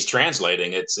because he's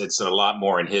translating, it's a lot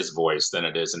more in his voice than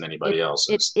it is in it anybody it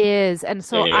else's. is. And Yeah,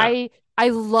 so yeah. I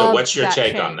So what's loved your that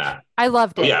take on change. that? I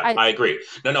loved Oh it. yeah, I agree.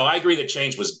 No, I agree that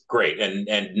change was great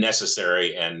and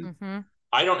necessary, and Mhm.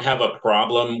 I don't have a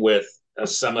problem with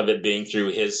some of it being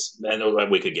through his.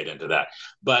 And we could get into that,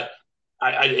 but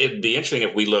it'd be interesting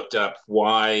if we looked up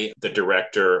why the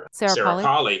director Sarah Sarah Polly.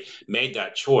 Polley made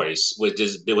that choice.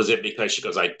 Was it because she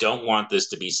goes, I don't want this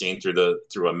to be seen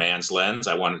through a man's lens.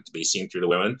 I want it to be seen through the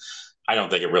women. I don't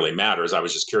think it really matters. I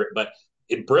was just curious, but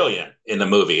it's brilliant in the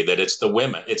movie that it's the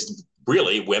women. It's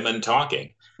really women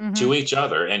talking Hmm. to each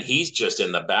other, and he's just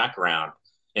in the background.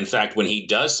 In fact, when he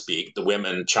does speak, the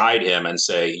women chide him and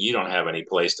say, "You don't have any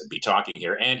place to be talking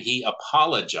here," and he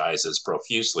apologizes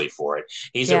profusely for it.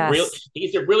 Yes.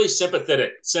 He's a really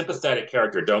sympathetic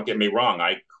character. Don't get me wrong;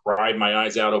 I cried my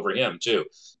eyes out over him too.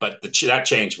 But that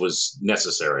change was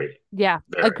necessary. Yeah,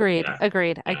 Very, agreed, yeah,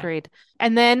 agreed, yeah. agreed.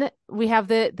 And then we have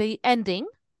the ending.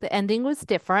 The ending was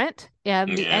different,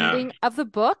 and the Yeah. ending of the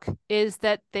book is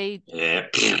that Yeah.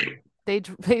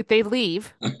 they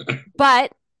leave,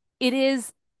 but it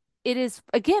is it is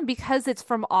again because it's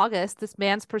from August, this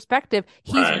man's perspective,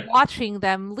 he's Right. watching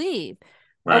them leave.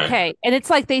 Right. Okay, and it's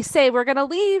like they say we're gonna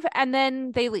leave, and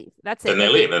then they leave. That's it. Then they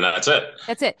Like leave, and that's it.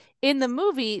 that's it. In the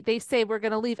movie, they say we're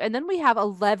going to leave, and then we have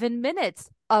 11 minutes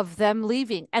of them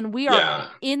leaving, and we are Yeah.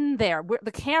 in there.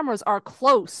 The cameras are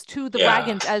close to the Yeah.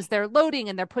 wagons as they're loading,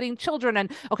 and they're putting children.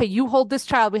 And okay, you hold this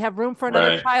child. We have room for another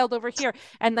Right. child over here,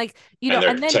 and like And they're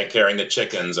and then take caring the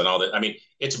chickens and all that. I mean,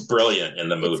 it's brilliant in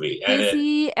the it's movie, and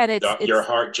busy and your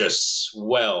heart just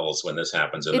swells when this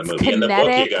happens in the it's movie. In the book, you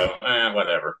kinetic. go,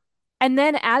 whatever. And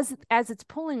then as it's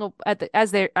pulling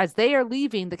as they are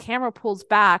leaving, the camera pulls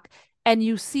back and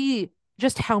you see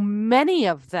just how many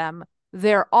of them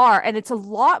there are. And it's a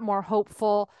lot more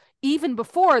hopeful even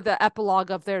before the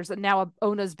epilogue of there's now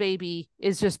Ona's baby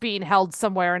is just being held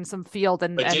somewhere in some field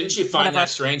But and didn't you find whatever. that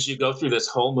strange? You go through this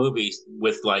whole movie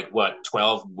with like what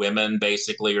 12 women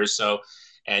basically or so,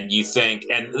 and you think,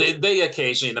 and they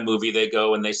occasionally in the movie they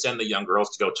go and they send the young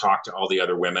girls to go talk to all the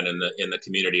other women in the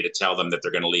community to tell them that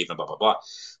they're going to leave and blah blah blah.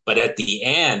 But at the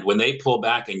end, when they pull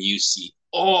back and you see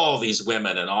all these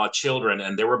women and all children,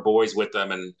 and there were boys with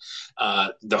them, and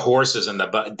the horses and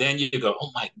but then you go,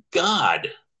 oh my god,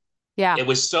 Yeah. it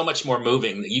was so much more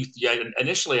moving.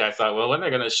 Initially, I thought, well, when are they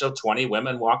going to show 20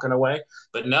 women walking away?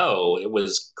 But no, it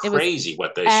was It was crazy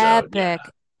what they showed. Yeah,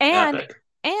 epic. And epic.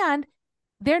 and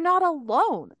they're not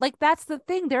alone. Like that's the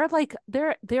thing. They're like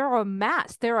they're a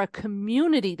mass. They're a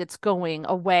community that's going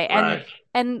away. Right,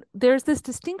 And there's this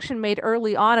distinction made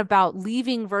early on about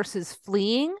leaving versus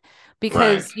fleeing right,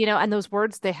 because, and those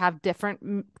words they have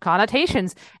different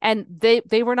connotations and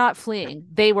they were not fleeing.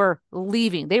 They were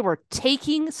leaving. They were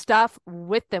taking stuff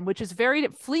with them, which is very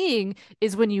fleeing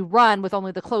is when you run with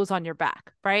only the clothes on your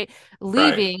back, right?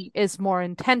 right. Leaving is more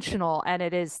intentional and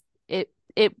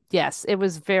yes, it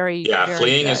was very, Yeah, very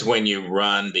fleeing is good. when you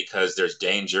run because there's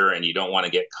danger and you don't want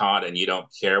to get caught and you don't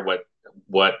care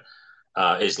what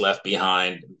is left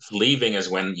behind. Leaving is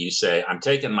when you say, "I'm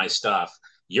taking my stuff.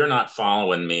 You're not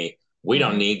following me. We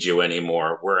don't Hmm. need you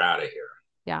anymore. We're out of here."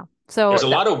 Yeah. So There's a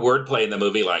lot of wordplay in the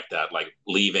movie like that, like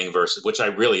leaving versus, which I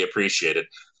really appreciated.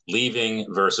 Leaving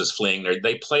versus fleeing.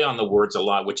 They play on the words a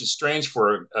lot, which is strange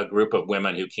for a group of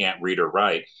women who can't read or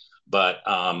write. But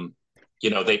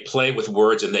they play with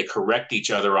words and they correct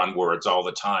each other on words all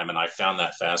the time, and I found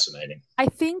that fascinating. I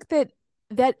think that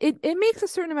it makes a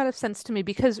certain amount of sense to me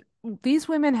because these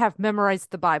women have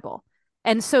memorized the Bible.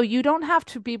 And so you don't have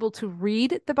to be able to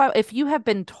read the Bible. If you have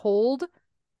been told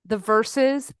the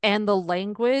verses and the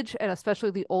language, and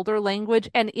especially the older language,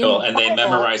 and in Oh, the and they Bible,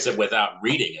 memorize it without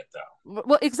reading it, though.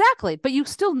 well, exactly, but you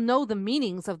still know the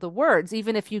meanings of the words,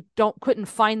 even if you don't couldn't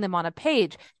find them on a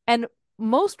page. And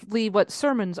mostly what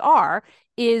sermons are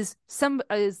is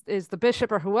the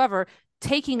bishop or whoever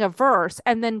taking a verse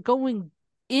and then going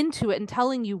into it and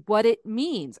telling you what it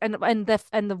means and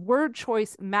the word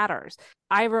choice matters.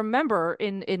 I remember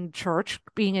in church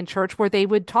being in church where they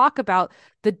would talk about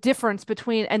the difference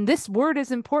between and this word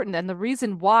is important and the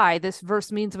reason why this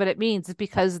verse means what it means is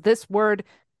because this word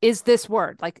is this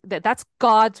word. Like that's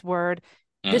God's word.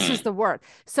 This is Mm-hmm. the word.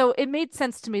 So it made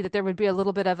sense to me that there would be a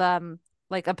little bit of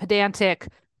like a pedantic,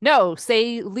 no,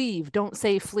 say leave, don't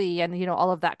say flee, and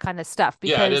all of that kind of stuff.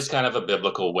 Yeah, it is Because kind of a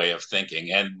biblical way of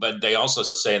thinking. And but they also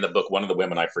say in the book, one of the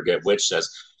women, I forget which, says,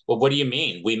 "Well, what do you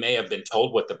mean? We may have been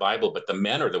told what the Bible, but the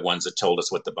men are the ones that told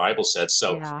us what the Bible said.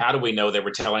 So yeah, how do we know they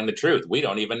were telling the truth? We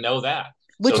don't even know that."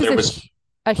 So which is there was,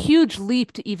 a huge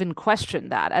leap to even question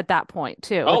that at that point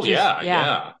too, oh which is yeah, yeah,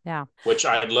 yeah. yeah, Which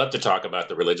I'd love to talk about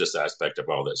the religious aspect of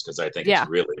all this because I think it's yeah.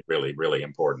 really, really, really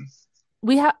important.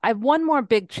 I have one more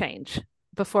big change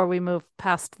before we move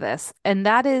past this, and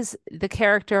that is the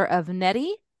character of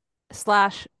Nettie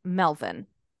slash Melvin.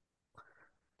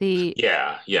 The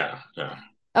Yeah, yeah, yeah.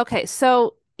 Okay,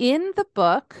 so in the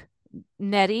book,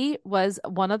 Nettie was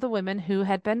one of the women who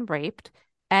had been raped,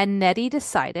 and Nettie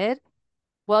decided,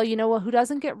 well, you know what, who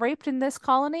doesn't get raped in this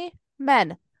colony?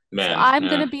 Men. So Men, I'm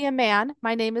going to yeah. be a man.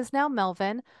 My name is now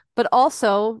Melvin, but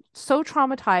also so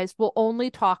traumatized, will only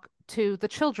talk to the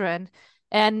children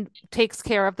and takes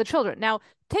care of the children. Now,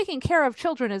 taking care of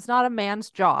children is not a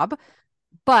man's job,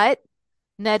 but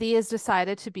Nettie has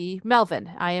decided to be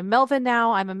Melvin. I am Melvin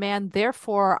now. I'm a man,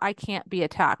 therefore I can't be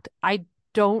attacked. I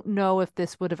don't know if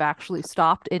this would have actually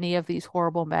stopped any of these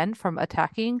horrible men from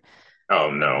attacking Oh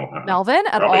no. Melvin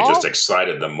at Probably just all,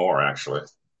 excited them more, actually.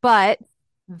 but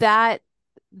that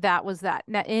that was that.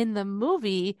 Now in the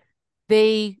movie,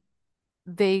 they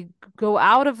they go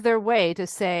out of their way to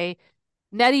say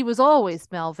Nettie was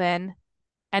always Melvin.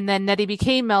 And then Nettie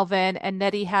became Melvin, and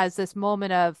Nettie has this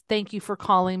moment of thank you for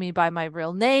calling me by my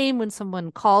real name when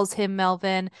someone calls him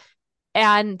Melvin.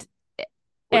 And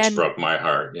which and broke my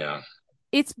heart. Yeah.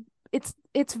 it's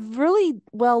it's really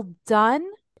well done.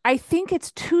 I think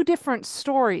it's two different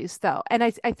stories though. And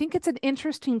I think it's an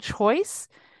interesting choice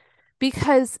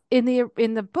because in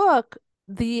the book,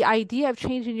 the idea of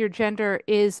changing your gender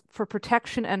is for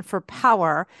protection and for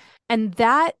power. And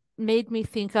that made me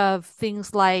think of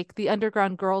things like the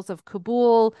Underground Girls of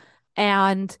Kabul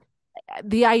and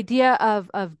the idea of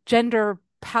gender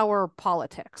power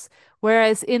politics.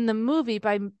 Whereas in the movie,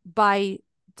 by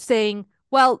saying,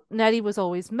 well, Nettie was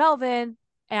always Melvin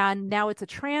and now it's a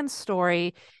trans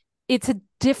story, it's a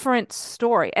different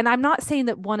story. And I'm not saying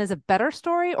that one is a better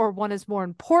story or one is more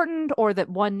important or that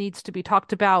one needs to be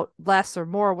talked about less or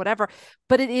more or whatever,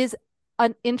 but it is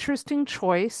an interesting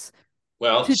choice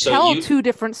Well, to so tell two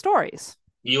different stories.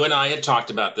 you and I had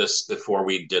talked about this before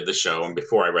we did the show and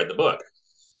before I read the book.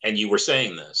 And you were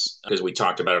saying this because we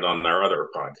talked about it on our other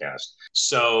podcast.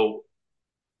 So,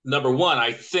 number one,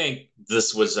 I think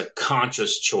this was a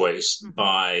conscious choice Mm-hmm.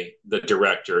 by the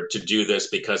director to do this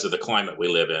because of the climate we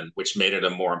live in, which made it a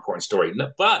more important story.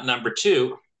 But number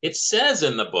two, it says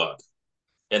in the book,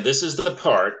 and this is the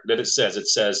part that it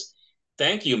says,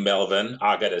 thank you, Melvin,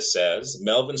 Agata says.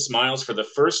 Melvin smiles for the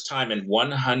first time in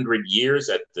 100 years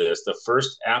at this, the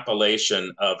first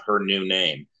appellation of her new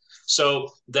name. So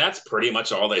that's pretty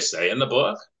much all they say in the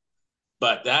book.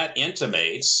 But that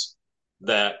intimates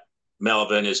that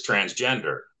Melvin is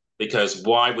transgender because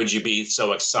why would you be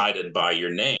so excited by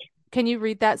your name? Can you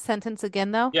read that sentence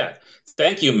again, though? Yeah.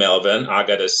 Thank you, Melvin,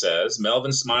 Agata says.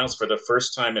 Melvin smiles for the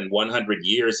first time in 100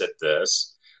 years at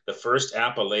this. The first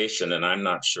appellation, and I'm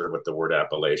not sure what the word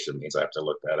appellation means. I have to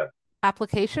look that up.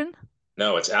 Application?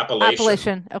 No, it's appellation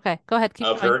Appellation. Okay, go ahead. Keep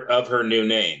going. of her new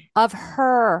name. Of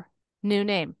her new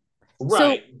name. So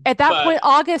Right. at that But point,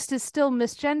 August is still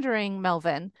misgendering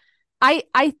Melvin. I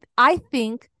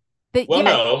think that well, yeah,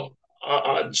 no.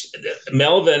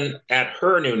 Melvin at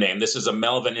her new name. This is a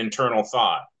Melvin internal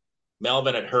thought.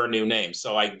 Melvin at her new name.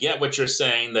 So I get what you're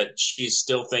saying that she's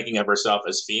still thinking of herself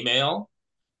as female,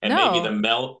 and maybe the no.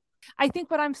 Mel. I think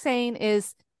what I'm saying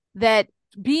is that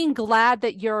being glad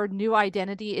that your new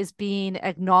identity is being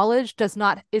acknowledged does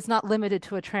not is not limited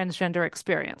to a transgender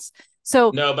experience.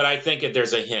 So No, but I think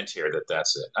there's a hint here that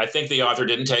that's it. I think the author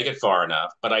didn't take it far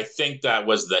enough, but I think that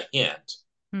was the hint.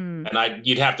 hmm, And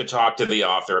you'd have to talk to the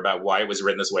author about why it was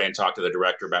written this way and talk to the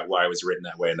director about why it was written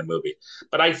that way in the movie.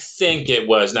 But I think it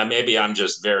was, now maybe I'm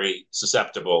just very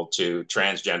susceptible to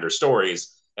transgender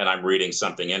stories and I'm reading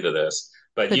something into this,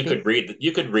 but could be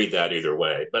you could read that either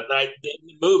way. But in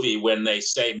the movie, when they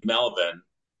say Melvin,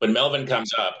 when Melvin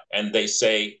comes up and they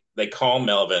call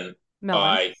Melvin Melvin.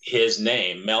 by his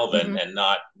name, Melvin, Hmm. and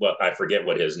not what I forget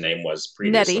what his name was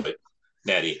Nettie. previously,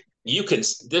 Nettie. You can,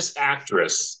 this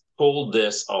actress pulled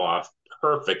this off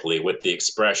perfectly with the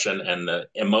expression and the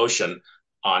emotion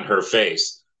on her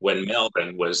face when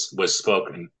Melvin was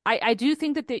spoken. I do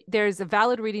think that there's a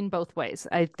valid reading both ways.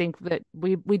 I think that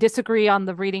we disagree on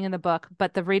the reading in the book,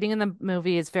 but the reading in the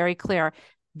movie is very clear.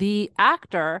 The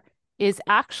actor is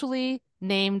actually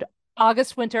named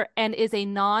August Winter and is a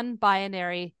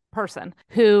non-binary person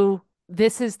who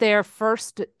this is their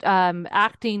first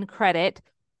acting credit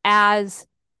as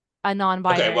a Okay,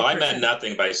 non-binary well, I meant person.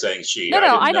 nothing by saying she. No, I no,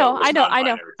 didn't I know know, it I was know, I know,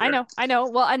 non-binary I there. know, I know.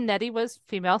 Well, and Nettie was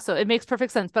female, so it makes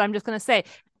perfect sense. But I'm just going to say,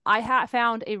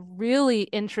 found a really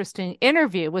interesting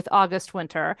interview with August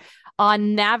Winter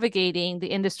on navigating the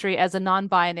industry as a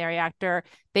non-binary actor.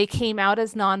 They came out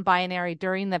as non-binary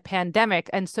during the pandemic,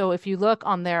 and so if you look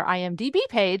on their IMDb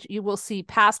page, you will see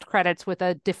past credits with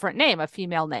a different name, a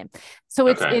female name. So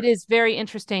Okay. it is very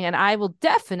interesting, and I will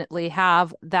definitely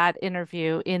have that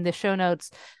interview in the show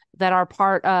notes that are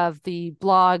part of the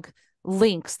blog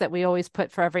links that we always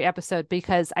put for every episode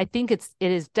because I think it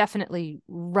is definitely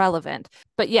relevant.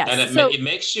 But yes, And so it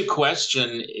makes you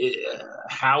question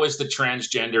how is the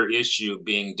transgender issue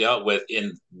being dealt with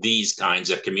in these kinds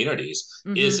of communities?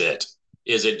 mhm. Is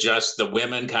it just the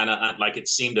women kind of like it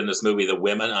seemed in this movie, the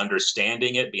women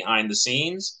understanding it behind the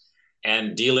scenes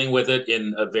and dealing with it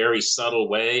in a very subtle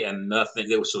way and nothing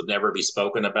that should never be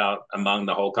spoken about among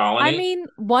the whole I colony? mean,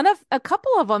 one of a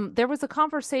couple of them, there was a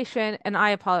conversation, and I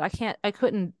apologize, I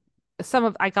couldn't. Some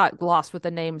of I got lost with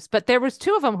the names, but there was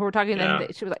two of them who were talking, and Yeah,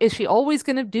 she was like, "Is she always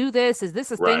going to do this? Is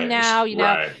this a thing right, now?"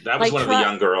 right. That was Like one of the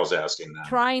young girls asking that.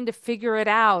 trying to figure it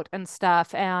out and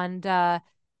stuff. And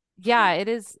yeah, it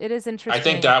is I think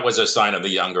interesting. that was a sign of the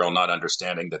young girl not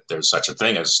understanding that there's such a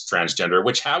thing as transgender,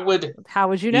 which how would How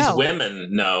would you these know? women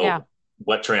Yeah. know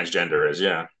what transgender is?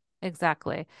 Yeah.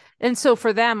 Exactly. And so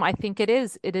for them, I think it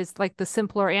is like the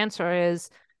simpler answer is,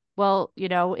 well,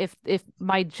 if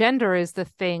my gender is the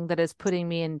thing that is putting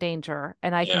me in danger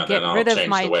and I can Yeah, get then I'll rid of change the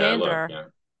my way I look. gender, Yeah.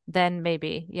 then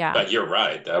maybe, yeah. But you're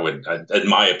right. That would, in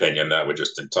my opinion, that would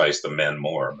just entice the men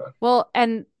more. But Well,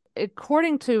 and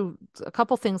according to a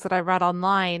couple things that I read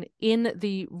online, in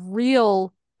the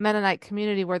real Mennonite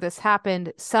community where this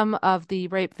happened, some of the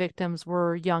rape victims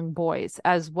were young boys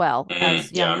as well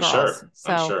as yeah, young I'm girls. sure.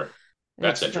 I'm So sure.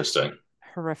 That's it's just interesting.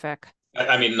 horrific.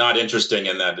 I mean, not interesting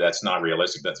in that that's not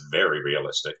realistic. That's very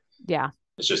realistic. Yeah.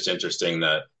 It's just interesting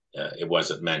that it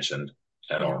wasn't mentioned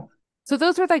at Yeah. all. So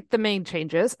those are like the main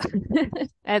changes,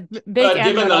 and big But and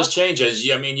given those little. changes,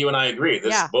 yeah, I mean, you and I agree.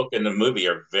 This Yeah. book and the movie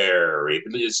are very.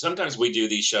 Sometimes we do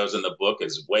these shows, and the book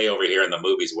is way over here, and the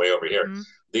movie's way over here. Hmm.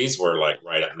 These were like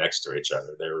right up next to each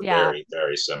other. They were Yeah. very,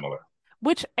 very similar.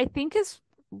 Which I think is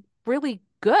really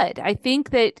good. I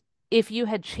think that if you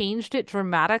had changed it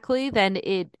dramatically, then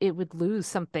it would lose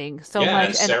something so Yeah, much.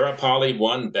 and And Sarah Polley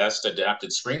won Best Adapted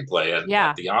Screenplay at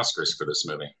yeah, the Oscars for this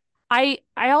movie. I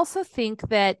also think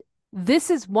that this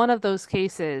is one of those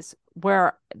cases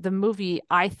where the movie,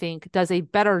 I think, does a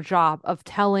better job of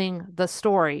telling the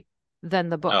story than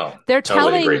the book. Oh,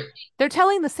 totally agree. They're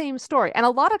telling the same story. And a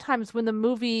lot of times when the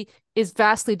movie is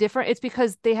vastly different, it's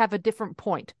because they have a different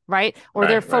point, right? Or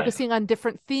they're Right, right. focusing on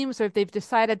different themes, or if they've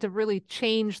decided to really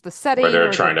change the Or setting they're or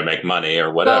the trying to make money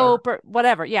or whatever. scope or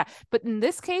whatever. Yeah. But in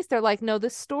this case, they're like, no,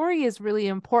 this story is really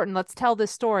important. Let's tell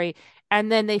this story.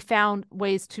 And then they found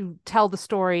ways to tell the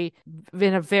story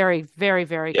in a very, very,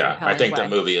 very Yeah, I compelling think the way.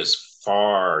 movie is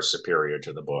far superior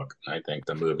to the book. I think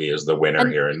the movie is the winner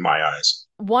And here in my eyes.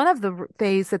 one of the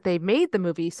ways that they made the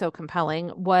movie so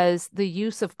compelling was the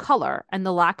use of color and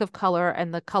the lack of color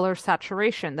and the color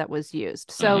saturation that was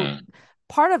used. So Hmm.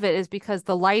 part of it is because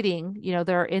the lighting,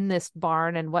 they're in this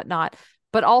barn and whatnot,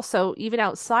 but also even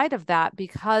outside of that,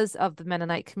 because of the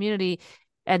Mennonite community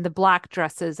and the black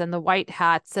dresses and the white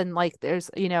hats, and like there's,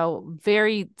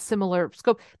 very similar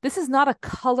scope. This is not a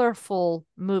colorful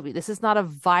movie. This is not a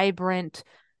vibrant,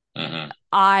 Hmm.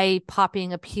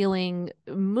 eye-popping, appealing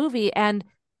movie. And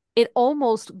it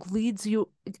almost leads you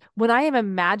when I am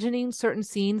imagining certain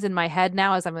scenes in my head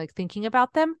now as I'm like thinking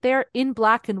about them, they're in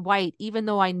black and white, even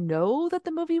though I know that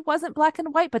the movie wasn't black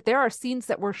and white, but there are scenes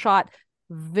that were shot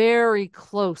very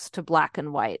close to black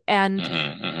and white. And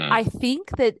Hmm. I Hmm.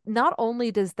 think that not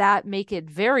only does that make it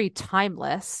very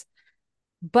timeless,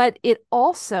 but it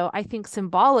also, I think,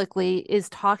 symbolically is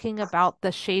talking about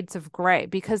the shades of gray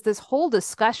because this whole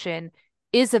discussion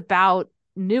is about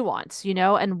nuance,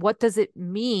 and what does it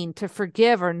mean to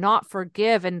forgive or not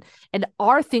forgive? And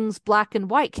are things black and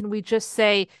white? Can we just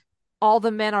say all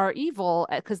the men are evil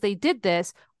because they did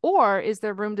this? Or is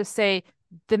there room to say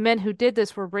the men who did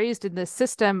this were raised in this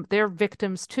system, they're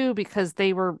victims too because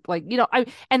they were like,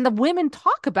 and the women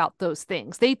talk about those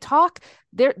things. They talk,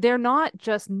 they're not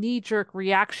just knee-jerk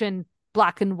reaction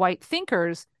black and white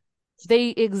thinkers.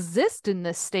 They exist in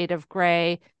this state of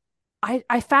gray.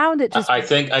 I found it just I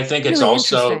think it's really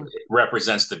also interesting.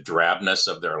 represents the drabness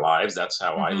of their lives. That's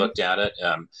how I Hmm. looked at it.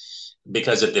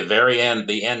 Because at the very end,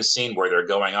 the end scene where they're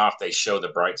going off, they show the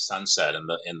bright sunset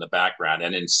in the background,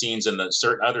 and in scenes in the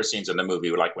certain other scenes in the movie,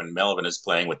 like when Melvin is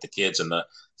playing with the kids in the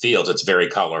fields, it's very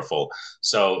colorful.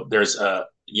 So there's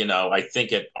I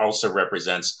think it also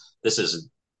represents this is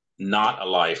not a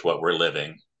life what we're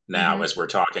living now Hmm. as we're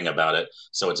talking about it.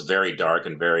 So it's very dark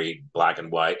and very black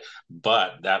and white,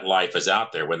 but that life is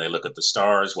out there when they look at the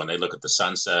stars, when they look at the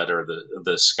sunset or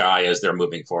the sky as they're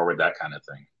moving forward, that kind of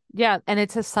thing. Yeah, and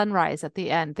it's a sunrise at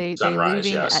the end. They Sunrise,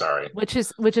 leaving yeah, at, sorry. which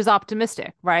is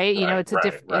optimistic, right? Right, It's a right,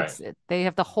 diff right, it's they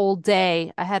have the whole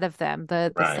day ahead of them.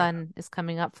 The right. sun is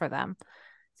coming up for them.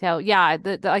 So yeah,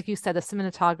 like you said, the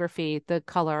cinematography, the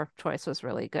color choice was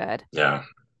really good. Yeah.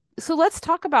 So let's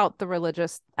talk about the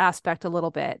religious aspect a little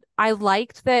bit. I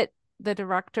liked that the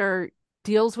director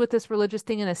deals with this religious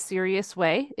thing in a serious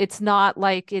way. It's not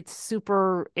like it's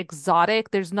super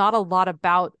exotic. There's not a lot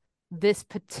about this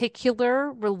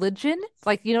particular religion.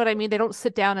 Like, you know what I mean? They don't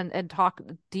sit down and talk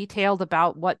detailed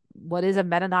about what is a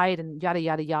Mennonite and yada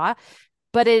yada yada.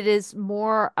 But it is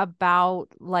more about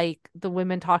like the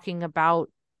women talking about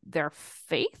their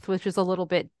faith, which is a little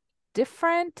bit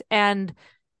different and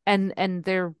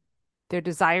their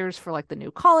desires for like the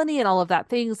new colony and all of that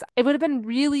things. It would have been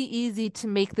really easy to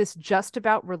make this just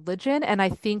about religion. And I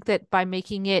think that by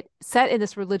making it set in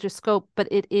this religious scope, but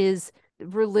it is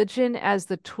religion as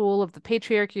the tool of the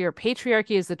patriarchy or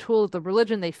patriarchy as the tool of the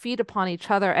religion, they feed upon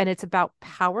each other and it's about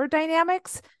power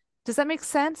dynamics. Does that make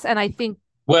sense? And I think it,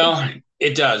 Well,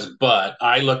 it does, but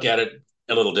I look at it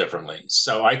a little differently.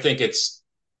 So I think it's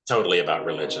totally about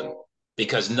religion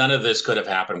because none of this could have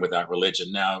happened without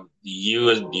religion. Now,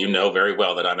 you know very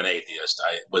well that I'm an atheist.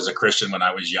 I was a Christian when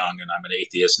I was young, and I'm an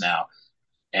atheist now.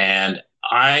 And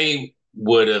I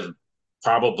would have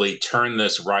probably turned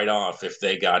this right off if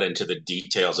they got into the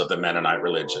details of the Mennonite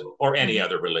religion or any Mhm.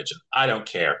 other religion. I don't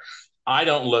care. I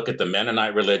don't look at the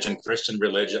Mennonite religion, Christian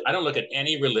religion. I don't look at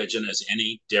any religion as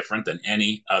any different than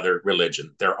any other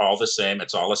religion. They're all the same.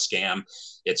 It's all a scam.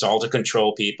 It's all to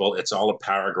control people. It's all a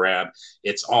power grab.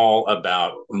 It's all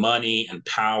about money and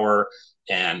power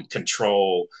and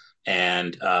control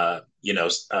and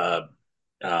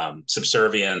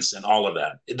subservience and all of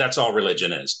that. That's all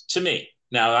religion is to me.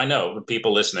 Now, I know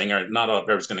people listening are not all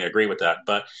everyone's going to agree with that,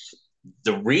 but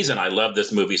the reason I love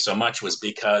this movie so much was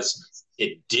because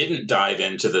it didn't dive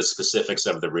into the specifics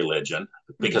of the religion.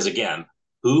 Because Mhm. again,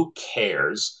 who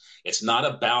cares? It's not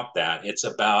about that. It's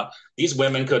about these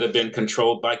women could have been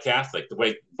controlled by Catholic, the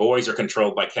way boys are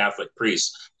controlled by Catholic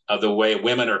priests, the way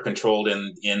women are controlled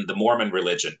in the Mormon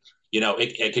religion.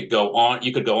 It could go on.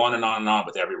 You could go on and on and on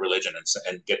with every religion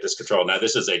and get this control. Now,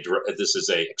 this is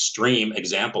a extreme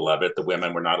example of it. The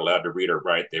women were not allowed to read or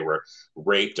write. They were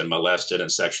raped and molested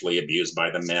and sexually abused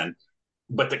by the men.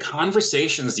 But the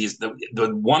conversations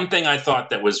the one thing I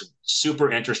thought that was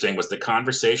super interesting was the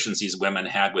conversations these women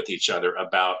had with each other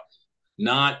about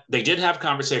not they did have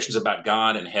conversations about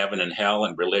God and heaven and hell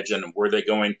and religion and where they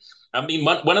going. I mean,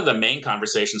 one of the main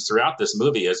conversations throughout this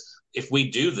movie is if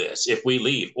we do this, if we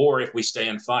leave, or if we stay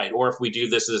and fight, or if we do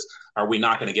this, is are we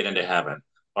not going to get into heaven?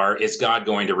 Or is God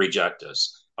going to reject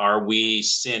us? Are we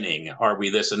sinning? Are we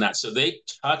this and that? So they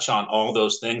touch on all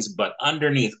those things, but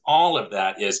underneath all of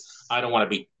that is I don't want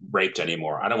to be raped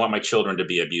anymore. I don't want my children to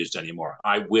be abused anymore.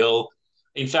 I will.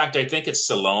 In fact, I think it's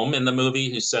Salome in the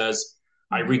movie who says,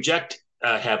 I Mhm. reject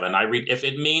heaven. If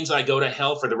it means I go to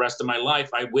hell for the rest of my life,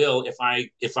 I will.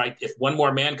 If one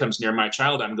more man comes near my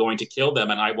child, I'm going to kill them,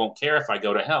 and I won't care if I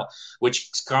go to hell. Which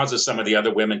causes some of the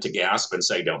other women to gasp and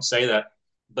say, "Don't say that."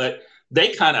 But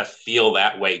they kind of feel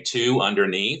that way too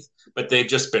underneath. But they've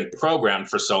just been programmed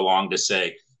for so long to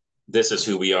say, "This is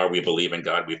who we are. We believe in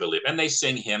God. We believe." And they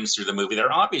sing hymns through the movie.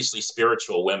 They're obviously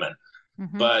spiritual women,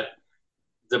 Mhm. but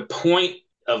the point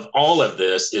of all of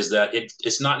this is that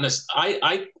it's not necessarily.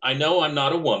 I know I'm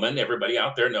not a woman. Everybody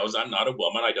out there knows I'm not a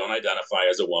woman. I don't identify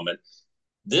as a woman.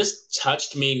 This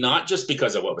touched me not just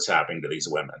because of what was happening to these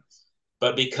women,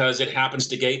 but because it happens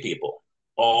to gay people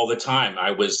all the time.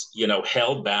 I was,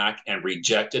 held back and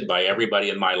rejected by everybody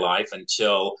in my life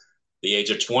until the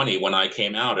age of 20 when I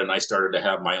came out and I started to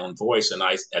have my own voice. And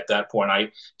at that point,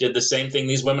 I did the same thing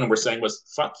these women were saying was,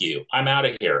 fuck you. I'm out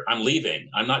of here. I'm leaving.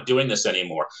 I'm not doing this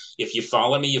anymore. If you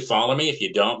follow me, you follow me. If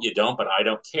you don't, you don't, but I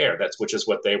don't care. Which is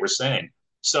what they were saying.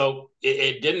 So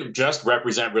it didn't just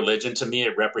represent religion to me.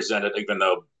 It represented, even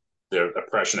though the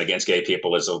oppression against gay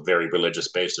people is a very religious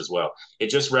based as well.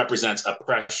 It just represents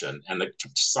oppression and the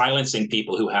silencing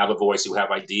people who have a voice, who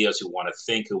have ideas, who want to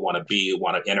think, who want to be, who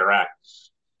want to interact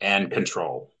and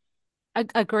control.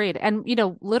 Agreed. And,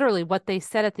 literally what they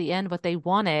said at the end, what they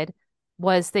wanted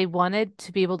was they wanted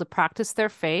to be able to practice their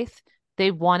faith.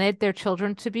 They wanted their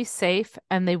children to be safe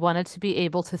and they wanted to be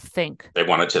able to think. They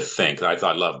wanted to think. I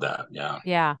love that. Yeah.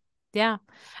 Yeah. Yeah.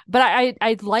 But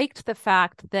I liked the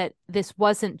fact that this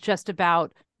wasn't just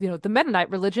about, the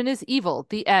Mennonite religion is evil,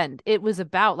 the end. It was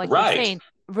about, like you're Right. saying,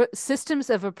 systems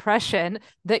of oppression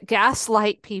that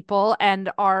gaslight people and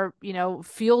are,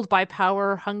 fueled by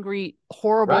power hungry,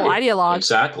 horrible Right. ideologues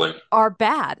Exactly. are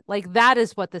bad. Like that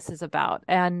is what this is about.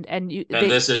 And And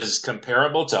this is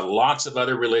comparable to lots of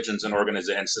other religions and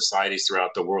organizations and societies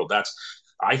throughout the world.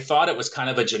 I thought it was kind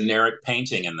of a generic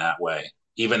painting in that way,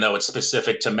 even though it's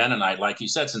specific to Mennonite, like you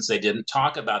said, since they didn't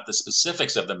talk about the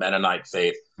specifics of the Mennonite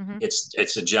faith, Mhm.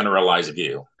 it's a generalized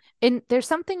view. And there's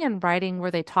something in writing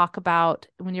where they talk about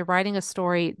when you're writing a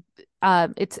story,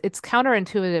 it's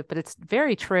counterintuitive, but it's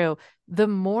very true. The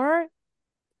more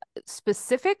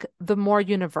specific, the more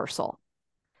universal.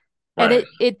 And Right.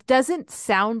 it doesn't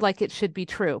sound like it should be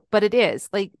true, but it is.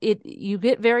 Like you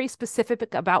get very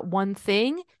specific about one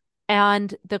thing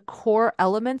and the core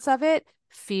elements of it,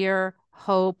 fear,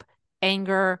 hope,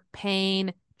 anger,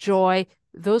 pain, joy,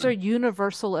 those are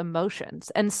universal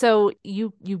emotions. And so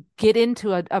you get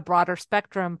into a broader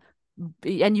spectrum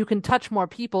and you can touch more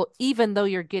people even though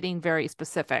you're getting very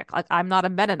specific. Like I'm not a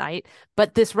Mennonite,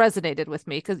 but this resonated with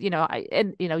me because you're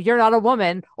not a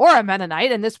woman or a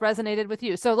Mennonite and this resonated with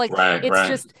you. So like Right. it's Right.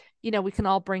 just, we can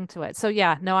all bring to it. So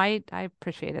yeah, no, I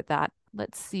appreciated that.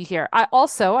 Let's see here. I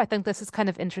think this is kind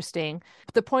of interesting.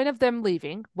 The point of them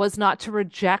leaving was not to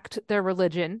reject their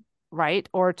religion. right?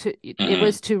 Or it Hmm.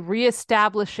 was to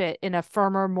reestablish it in a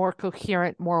firmer, more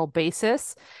coherent moral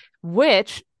basis,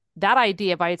 which that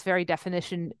idea by its very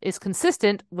definition is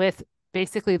consistent with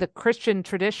basically the Christian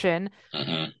tradition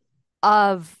Hmm.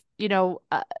 of,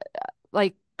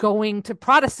 like going to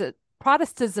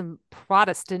Protestantism,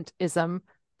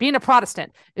 being a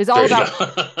Protestant is all There you about, go.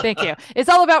 thank you. It's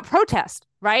all about protest,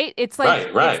 right? It's like Right,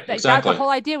 it's right, that the exactly. whole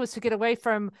idea was to get away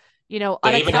from, They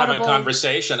even have a unaccountable.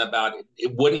 conversation about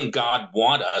wouldn't God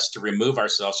want us to remove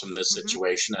ourselves from this Mhm.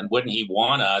 situation, and wouldn't He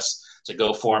want us to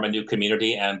go form a new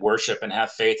community and worship and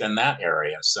have faith in that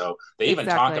area? So they even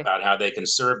talk Exactly. about how they can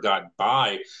serve God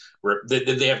by.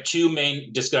 They have two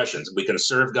main discussions. We can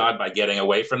serve God by getting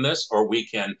away from this, or we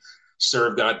can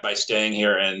serve God by staying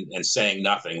here and saying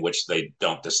nothing, which they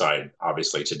don't decide,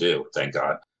 obviously, to do. Thank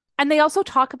God. And they also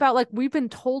talk about like we've been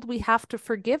told we have to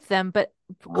forgive them, but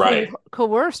Right,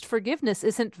 coerced forgiveness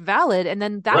isn't valid, and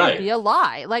then that would right. be a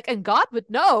lie. Like, and God would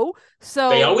know. They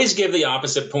So, always give the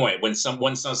opposite point when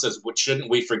someone says, "What shouldn't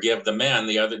we forgive the man?"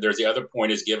 The other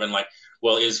point is given like,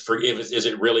 "Well, is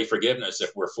it really forgiveness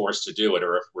if we're forced to do it,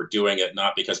 or if we're doing it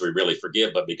not because we really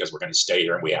forgive, but because we're going to stay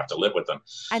here and we have to live with them?"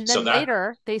 and So then that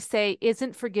later they say,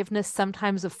 isn't forgiveness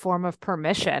sometimes a form of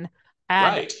permission?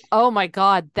 And right, oh my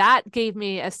God, that gave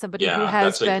me, as somebody who yeah,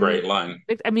 has that's a been, great line.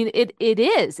 I mean, it,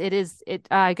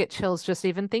 I get chills just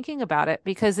even thinking about it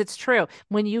because it's true.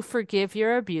 When you forgive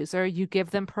your abuser, you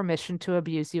give them permission to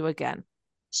abuse you again.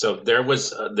 So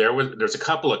there's a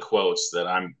couple of quotes that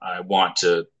I want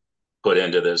to put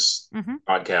into this Hmm.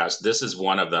 podcast. This is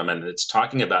one of them, and it's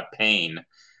talking about pain.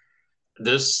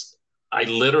 This I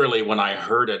literally, when I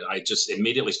heard it, I just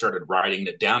immediately started writing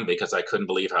it down because I couldn't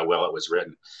believe how well it was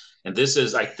written. And this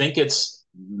is, I think it's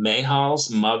Mahal's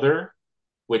mother,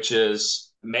 which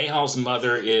is Mahal's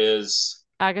mother is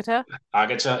Agatha,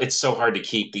 Agatha. It's so hard to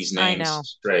keep these I names know,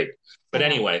 straight. I But know.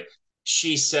 anyway,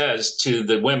 she says to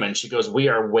the women, she goes, "We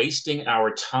are wasting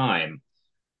our time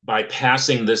by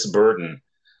passing this burden,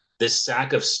 this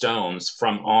sack of stones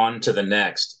from on to the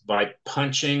next by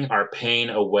punching our pain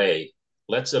away.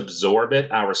 Let's absorb it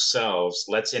ourselves.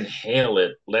 Let's inhale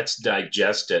it. Let's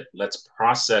digest it. Let's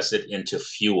process it into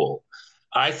fuel."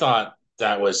 I thought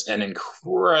that was an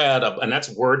incredible, and that's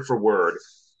word for word.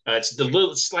 It's a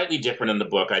little slightly different in the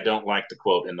book. I don't like the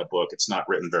quote in the book. It's not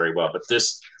written very well, but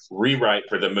this rewrite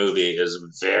for the movie is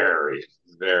very,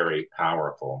 very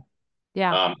powerful.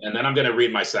 Yeah, And then I'm going to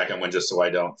read my second one just so I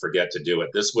don't forget to do it.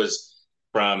 This was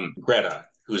from Greta,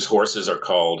 whose horses are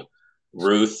called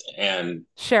Ruth and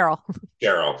Cheryl.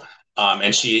 Cheryl.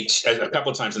 And she, a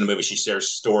couple of times in the movie, she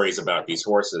shares stories about these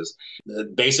horses.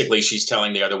 Basically, she's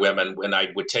telling the other women, when I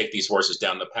would take these horses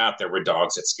down the path, there were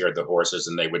dogs that scared the horses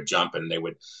and they would jump and they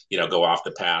would, go off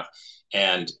the path.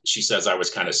 And she says, I was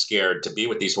kind of scared to be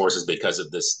with these horses because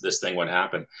of this thing would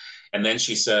happen. And then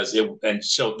she says, and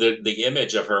so the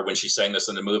image of her when she's saying this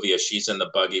in the movie is she's in the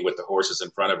buggy with the horses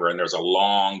in front of her, and there's a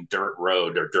long dirt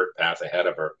road or dirt path ahead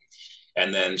of her.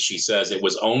 And then she says, "It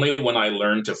was only when I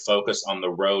learned to focus on the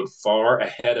road far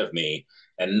ahead of me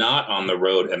and not on the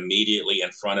road immediately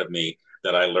in front of me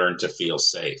that I learned to feel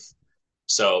safe."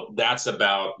 So that's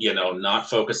about, not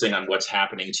focusing on what's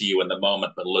happening to you in the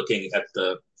moment, but looking at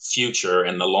the future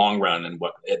and the long run. And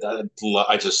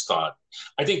I just thought,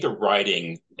 I think the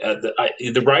writing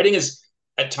is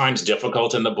at times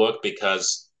difficult in the book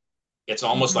because it's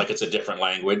almost Hmm. like it's a different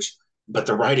language. But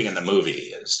the writing in the movie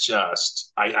is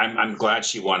just, I'm glad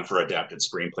she won for adapted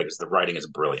screenplay because the writing is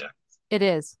brilliant. It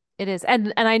is. It is.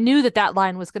 And I knew that that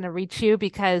line was going to reach you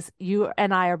because you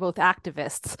and I are both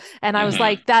activists. And I was Mm-hmm.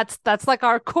 like, that's like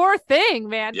our core thing,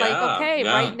 man. Like, Yeah, okay,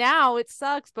 right yeah, now it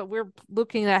sucks, but we're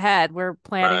looking ahead. We're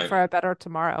planning right, for a better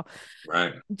tomorrow.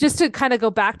 right. Just to kind of go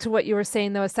back to what you were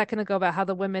saying though a second ago about how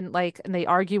the women like and they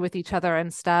argue with each other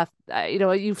and stuff.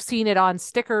 You've seen it on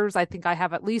stickers. I think I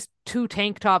have at least two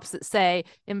tank tops that say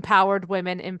empowered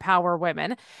women empower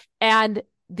women. And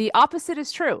the opposite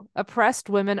is true. Oppressed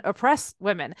women oppress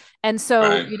women. And so,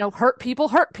 Right, hurt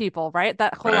people, right?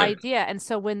 That whole right. idea. And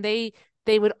so when they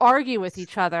would argue with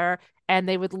each other and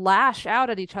they would lash out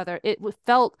at each other, it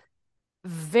felt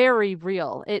very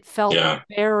real. It felt Yeah,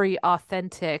 very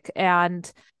authentic.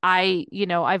 And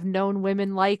I've known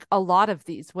women like a lot of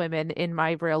these women in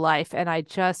my real life. And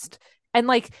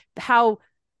like how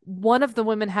one of the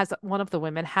women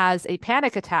has a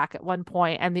panic attack at one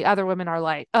point, and the other women are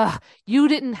like, ugh, you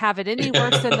didn't have it any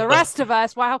worse than the rest of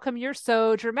us. Why, how come you're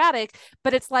so dramatic?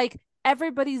 But it's like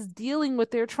everybody's dealing with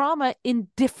their trauma in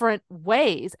different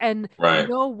ways. And right.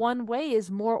 no one way is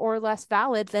more or less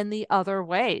valid than the other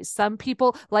ways. Some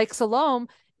people, like Salome,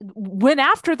 went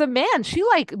after the man. She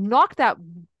like knocked that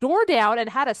door down and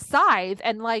had a scythe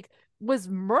and like was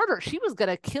murder. She was going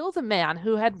to kill the man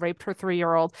who had raped her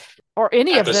 3-year-old or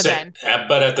any At of the the same, men.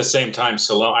 but at the same time,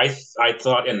 Salome, I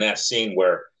thought in that scene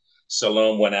where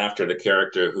Salome went after the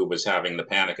character who was having the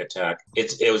panic attack,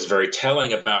 it was very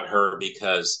telling about her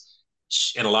because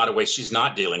in a lot of ways she's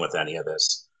not dealing with any of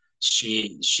this.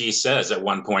 She says at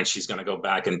one point she's going to go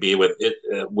back and be with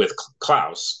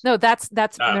Klaus. No, that's Or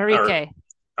Marike.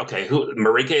 okay, who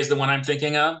Marike is the one I'm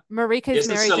thinking of? Marike's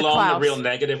Isn't married to Salome the real Klaus.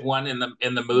 negative one in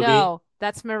the movie? No,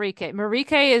 that's Marike.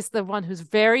 Marike is the one who's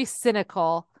very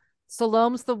cynical.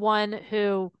 Salome's the one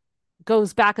who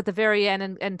goes back at the very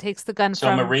end and takes the gun So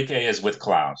from. Marike is with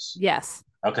Klaus. Yes.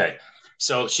 Okay.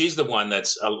 So she's the one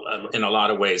that's in a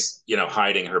lot of ways,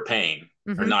 hiding her pain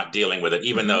or Hmm. not dealing with it,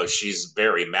 even Hmm. though she's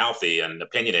very mouthy and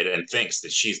opinionated and thinks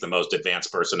that she's the most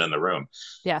advanced person in the room.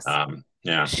 Yes.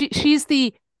 Yeah. She's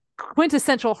the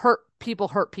quintessential hurt people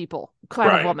kind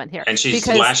of Right. woman here And she's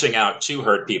because lashing out to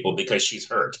hurt people because she's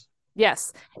hurt.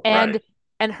 yes, Right.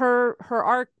 and her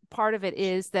arc part of it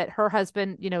is that her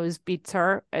husband, is beats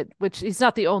her, which he's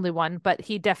not the only one, but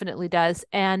he definitely does.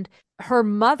 And her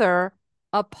mother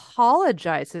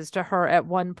apologizes to her at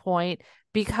one point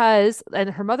and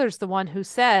her mother's the one who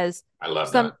says I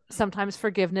love that. sometimes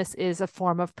forgiveness is a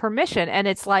form of permission. And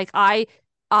it's like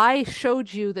I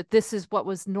showed you that this is what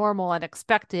was normal and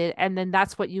expected, and then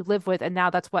that's what you live with, and now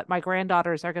that's what my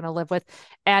granddaughters are going to live with.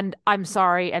 And I'm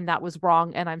sorry, and that was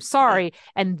wrong, and I'm Right. sorry.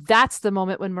 And that's the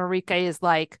moment when Marika is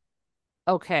like,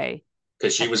 okay,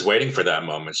 Because she was waiting for that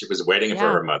moment. She was waiting for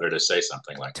yeah, her mother to say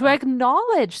something like to that.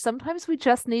 acknowledge. Sometimes we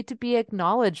just need to be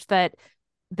acknowledged that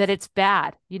it's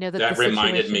bad, that the That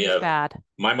reminded situation me is of bad.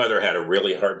 my mother had a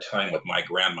really hard time with my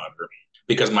grandmother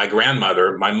because my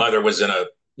mother was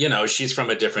she's from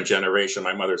a different generation.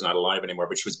 My mother's not alive anymore,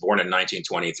 but she was born in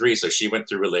 1923. So she went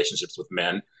through relationships with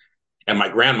men. And my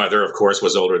grandmother, of course,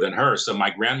 was older than her. So my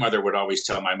grandmother would always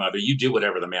tell my mother, you do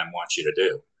whatever the man wants you to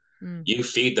do. Mm. You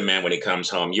feed the man when he comes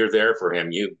home. You're there for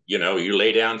him. You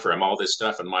lay down for him, all this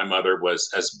stuff. And my mother was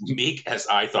as meek as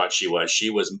I thought she was. She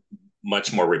was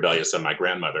much more rebellious than my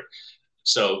grandmother.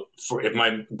 So if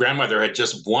my grandmother had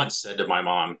just once said to my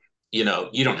mom, you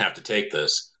don't have to take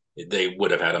this, they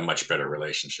would have had a much better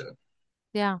relationship.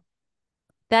 Yeah.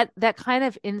 That kind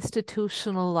of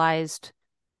institutionalized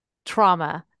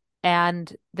trauma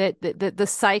and that the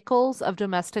cycles of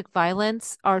domestic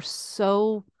violence are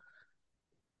so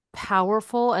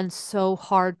powerful and so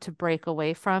hard to break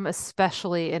away from,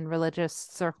 especially in religious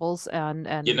circles and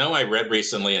I read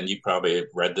recently, and you probably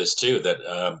read this too,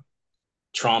 that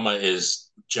trauma is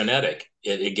genetic.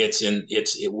 It gets in.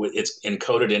 It's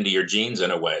encoded into your genes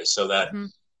in a way, so that Mhm.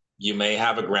 you may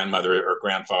have a grandmother or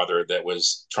grandfather that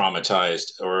was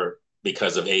traumatized or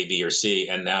because of A, B, or C,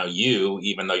 and now you,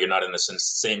 even though you're not in the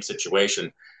same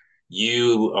situation,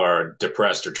 you are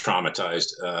depressed or traumatized,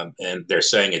 and they're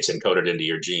saying it's encoded into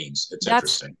your genes. It's That's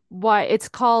interesting. why it's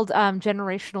called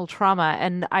generational trauma.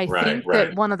 And I Right, think that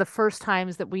right, one of the first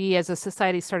times that we as a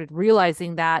society started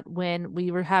realizing that when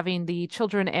we were having the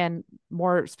children and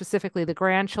more specifically the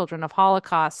grandchildren of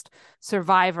Holocaust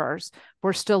survivors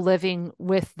were still living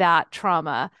with that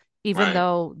trauma, even right,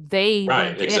 though they right.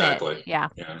 weren't in it. Exactly. Yeah.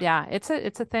 Yeah. Yeah. It's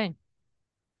a thing.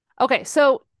 Okay,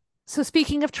 so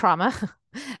speaking of trauma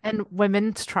and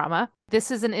women's trauma,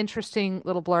 this is an interesting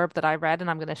little blurb that I read, and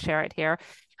I'm going to share it here.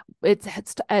 It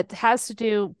has to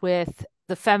do with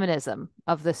the feminism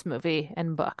of this movie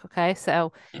and book. Okay,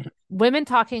 so Women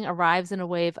Talking arrives in a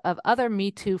wave of other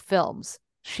Me Too films,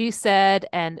 She Said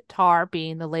and Tar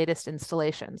being the latest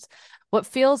installations. What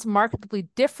feels markedly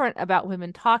different about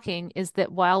Women Talking is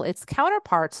that while its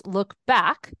counterparts look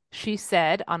back, She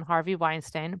Said on Harvey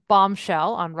Weinstein,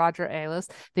 Bombshell on Roger Ailes,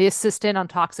 The Assistant on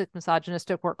toxic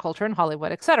misogynistic work culture in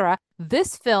Hollywood, etc.,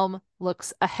 this film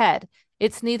looks ahead.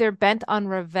 It's neither bent on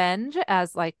revenge,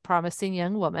 as like Promising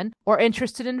Young Woman, or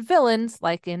interested in villains,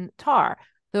 like in Tar.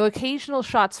 Though occasional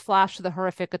shots flash to the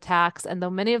horrific attacks, and though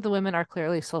many of the women are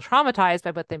clearly still traumatized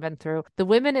by what they've been through, the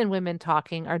women in Women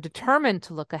Talking are determined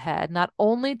to look ahead, not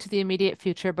only to the immediate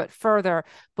future, but further,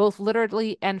 both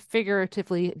literally and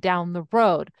figuratively down the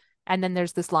road. And then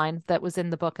there's this line that was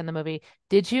in the book and the movie.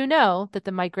 Did you know that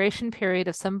the migration period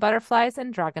of some butterflies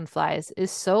and dragonflies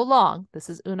is so long? This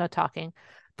is Una talking,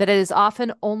 that it is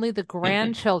often only the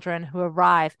grandchildren who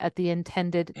arrive at the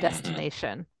intended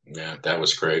destination. Yeah, that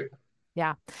was great.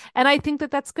 Yeah. And I think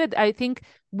that that's good. I think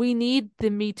we need the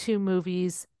Me Too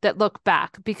movies that look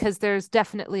back because there's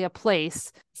definitely a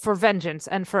place for vengeance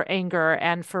and for anger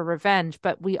and for revenge,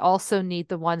 but we also need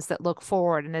the ones that look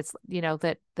forward and it's,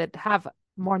 that have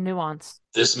more nuance.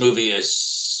 This movie is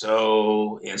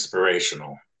so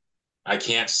inspirational. I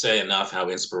can't say enough how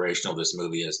inspirational this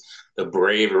movie is. The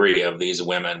bravery of these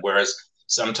women. Whereas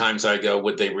sometimes I go,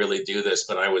 would they really do this?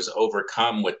 But I was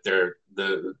overcome with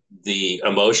the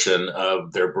emotion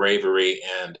of their bravery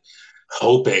and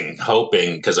hoping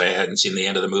because I hadn't seen the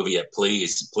end of the movie yet.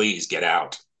 Please get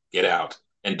out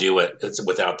and do it. It's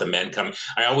without the men coming.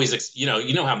 I always, you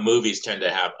know how movies tend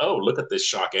to have. Oh, look at this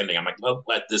shock ending. I'm like, well,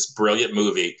 let this brilliant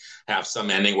movie have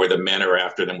some ending where the men are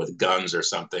after them with guns or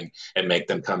something and make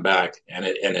them come back, and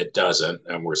it doesn't,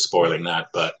 and we're spoiling that.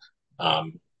 But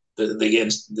um,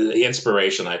 the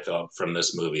inspiration I felt from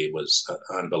this movie was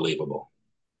unbelievable.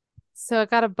 So I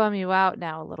gotta bum you out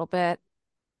now a little bit.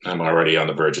 I'm already on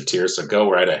the verge of tears, so go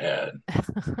right ahead.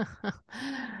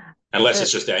 Unless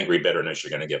it's The just angry bitterness you're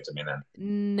going to give to me then.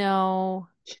 No,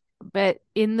 but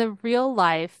in the real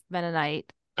life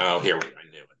Mennonite, Oh, here we. I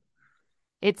knew it.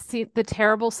 the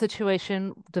terrible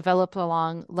situation developed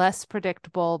along less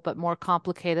predictable but more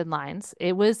complicated lines.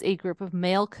 It was a group of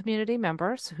male community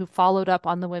members who followed up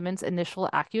on the women's initial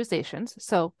accusations,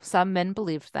 so some men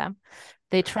believed them.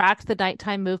 They tracked the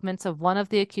nighttime movements of one of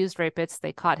the accused rapists.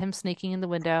 They caught him sneaking in the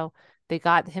window. They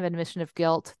got him admission of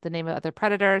guilt, the name of other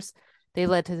predators. They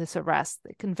led to this arrest.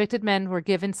 The convicted men were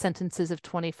given sentences of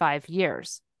 25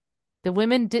 years. The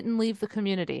women didn't leave the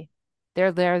community.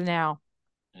 They're there now.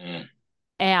 Mm.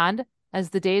 And as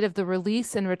the date of the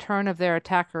release and return of their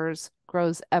attackers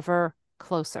grows ever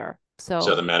closer. So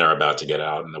So, the men are about to get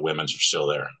out, and the women's are still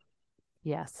there.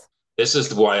 yes. This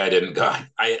is why I didn't go.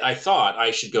 I thought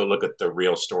I should go look at the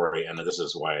real story, and this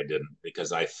is why I didn't,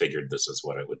 because I figured this is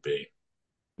what it would be.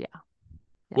 Yeah.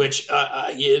 Yeah. Which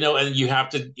and you have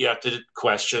to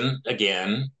question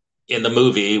again in the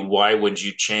movie, why would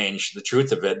you change the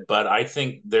truth of it? But I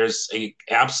think there's a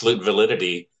absolute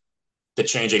validity to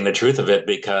changing the truth of it,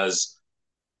 because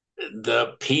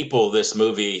the people this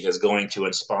movie is going to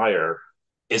inspire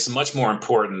is much more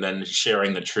important than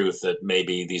sharing the truth that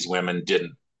maybe these women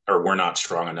didn't or were not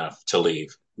strong enough to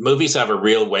leave. Movies have a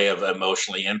real way of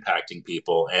emotionally impacting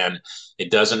people, and it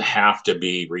doesn't have to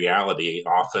be reality.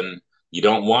 Often you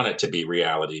don't want it to be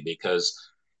reality, because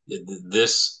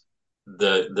this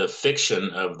the fiction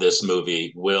of this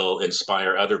movie will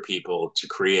inspire other people to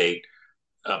create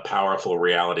a powerful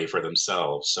reality for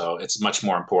themselves. So it's much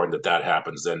more important that that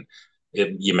happens than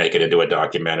you make it into a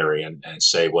documentary and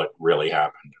say what really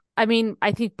happened. I mean,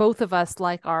 I think both of us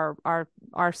like our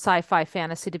sci-fi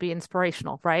fantasy to be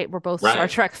inspirational, right? We're both Star Right,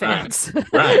 Trek right, fans.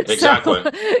 right, So, exactly.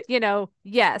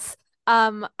 yes.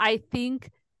 I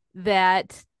think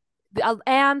that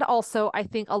and also I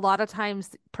think a lot of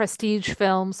times prestige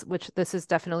films, which this is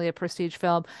definitely a prestige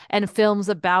film, and films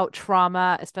about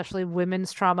trauma, especially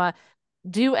women's trauma,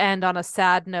 do end on a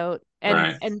sad note, and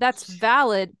Right, that's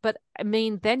valid, but I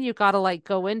mean then you got to like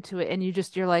go into it and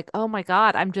you're like, "Oh my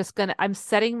God, I'm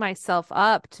setting myself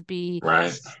up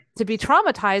right, to be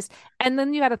traumatized." And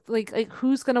then you got to like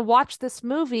who's going to watch this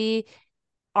movie?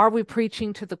 Are we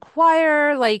preaching to the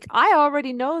choir? Like I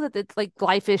already know that it's like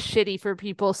life is shitty for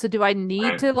people, so do I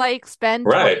need right, to like spend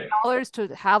right. $20 to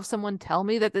have someone tell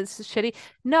me that this is shitty?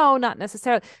 No, not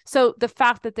necessarily. So the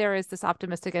fact that there is this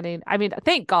optimistic ending, I mean,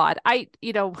 thank God.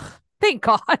 Thank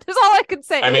God is all I can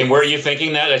I say. mean, were you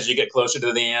thinking that as you get closer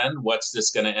to the end, what's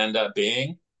this going to end up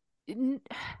being?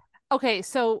 Okay,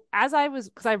 so as I was,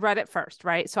 because I read it first,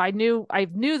 right? So I knew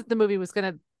that the movie was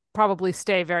going to probably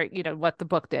stay very, what the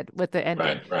book did with the ending.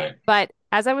 Right, right. But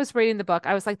as I was reading the book,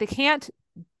 I was like, they can't.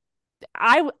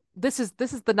 I this is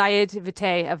the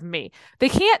naivete of me. They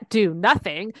can't do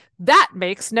nothing. That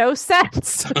makes no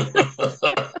sense.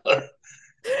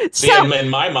 See, So in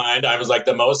my mind, I was like,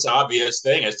 the most obvious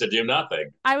thing is to do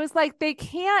nothing. I was like, they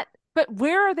can't, but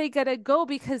where are they going to go?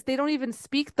 Because they don't even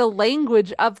speak the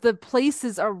language of the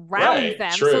places around Right,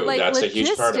 them. So, true. like, That's a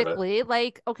huge part of it. logistically,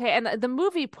 like, okay, and the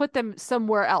movie put them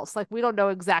somewhere else. Like, we don't know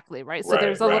exactly, right? So, Right,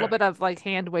 there's a little right. bit of like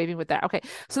hand waving with that. Okay.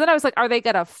 So then I was like, are they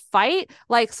going to fight?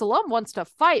 Like, Salome wants to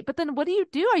fight, but then what do you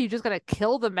do? Are you just going to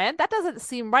kill the men? That doesn't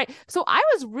seem right. So, I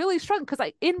was really struggling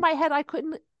because in my head, I could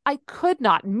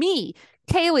not,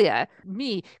 Kalia,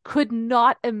 could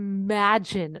not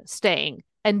imagine staying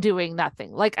and doing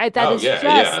nothing. Like that Oh, is yeah,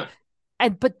 just yeah.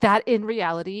 but that in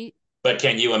reality, But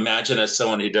can you imagine as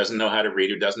someone who doesn't know how to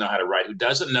read, who doesn't know how to write, who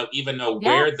doesn't know even know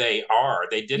yeah, where they are?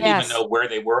 They didn't even yes. know where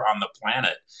they were on the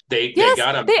planet. They Yes,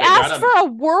 got them. they They got asked for them. a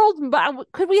world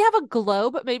could we have a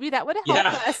globe? Maybe that would help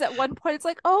Yeah. us at one point. It's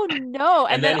like, oh no.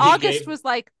 And And then then August was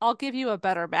like, I'll give you a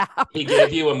better map. he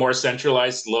gave you a more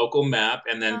centralized local map,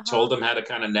 and then Uh-huh. told them how to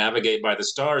kind of navigate by the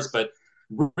stars. But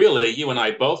really, you and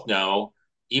I both know,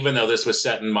 even though this was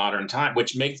set in modern time,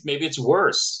 which makes maybe it's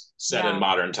worse set in Yeah.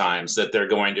 modern times, that they're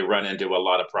going to run into a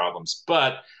lot of problems.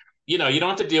 But you don't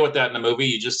have to deal with that in the movie.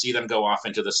 You just see them go off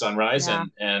into the sunrise, Yeah.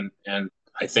 and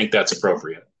I think that's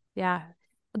appropriate Yeah.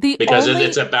 The because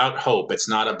it's only about hope. It's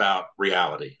not about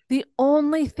reality. the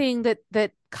only thing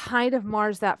that kind of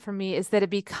mars that for me is that it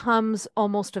becomes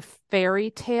almost a fairy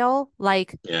tale.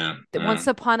 Like Yeah. once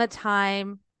upon a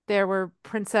time, there were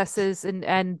princesses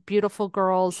and beautiful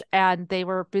girls, and they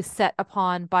were beset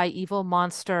upon by evil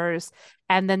monsters,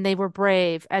 and then they were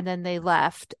brave, and then they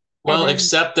left. And Well, then,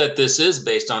 except that this is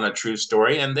based on a true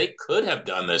story, and they could have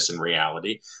done this in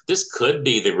reality. This could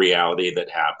be the reality that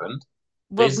happened.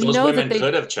 well, we Those know that women they,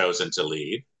 could have chosen to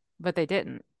leave, but they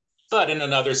didn't. but in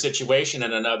another situation,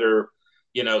 in another,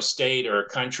 state or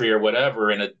country or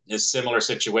whatever, in a similar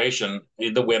situation,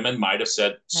 the women might have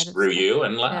said, Might have "Screw stayed. you,"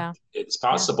 and left. Yeah. It's Yeah.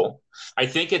 possible. I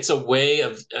think it's a way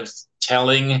of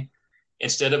telling,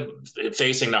 instead of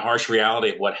facing the harsh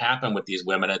reality of what happened with these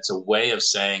women, it's a way of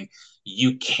saying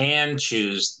you can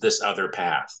choose this other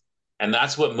path. And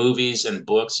that's what movies and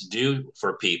books do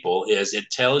for people, is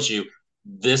it tells you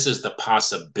this is the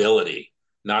possibility,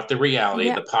 not the reality,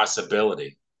 Yeah. the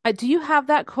possibility. Do you have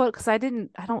that quote? Because I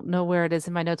don't know where it is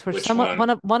in my notes. Where Which someone, one?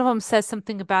 one of them says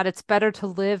something about it's better to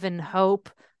live in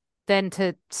hope than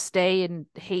to stay in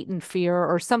hate and fear,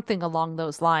 or something along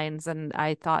those lines. And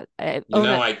I thought, I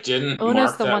didn't Una's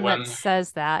mark the that one that one.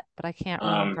 says that, but I can't Um,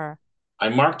 remember. I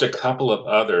marked a couple of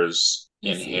others Let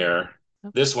me in see. here.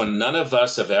 Oops. This one, none of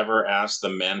us have ever asked the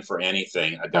men for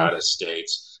anything, Oh, Agata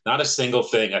states. Not a single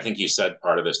thing. I think you said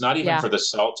part of this. Not even yeah. for the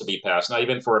salt to be passed, not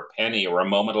even for a penny or a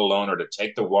moment alone, or to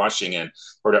take the washing in,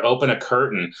 or to open a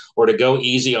curtain, or to go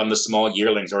easy on the small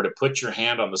yearlings, or to put your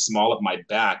hand on the small of my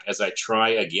back as I try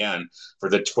again for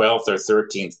the 12th or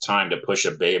 13th time to push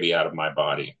a baby out of my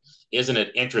body. Isn't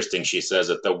it interesting, she says,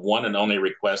 that the one and only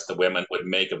request the women would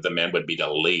make of the men would be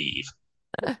to leave?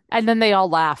 And then they all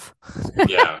laugh.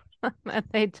 Yeah. And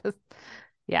they just,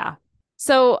 yeah.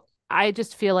 So I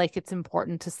just feel like it's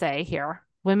important to say here,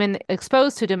 women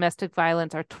exposed to domestic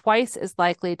violence are twice as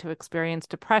likely to experience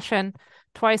depression,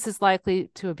 twice as likely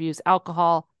to abuse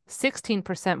alcohol,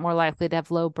 16% more likely to have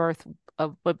low birth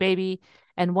of a baby,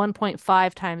 and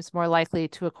 1.5 times more likely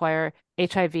to acquire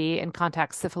HIV and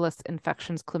contact syphilis,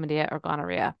 infections, chlamydia, or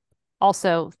gonorrhea.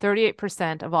 Also,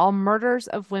 38% of all murders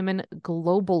of women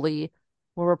globally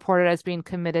were reported as being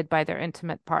committed by their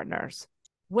intimate partners.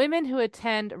 Women who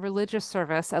attend religious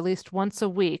service at least once a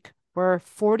week were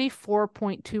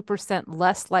 44.2%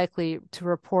 less likely to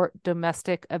report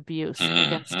domestic abuse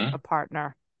against Mm-hmm. a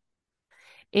partner.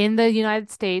 In the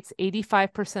United States,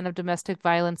 85% of domestic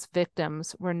violence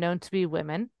victims were known to be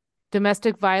women.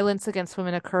 Domestic violence against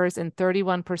women occurs in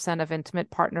 31% of intimate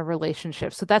partner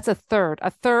relationships. So that's a third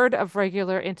of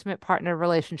regular intimate partner That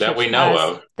relationships we know has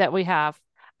of. that we have.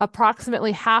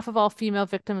 Approximately half of all female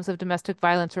victims of domestic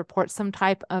violence report some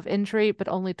type of injury, but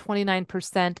only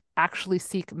 29% actually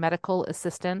seek medical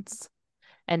assistance.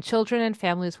 And children and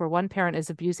families where one parent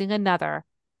is abusing another,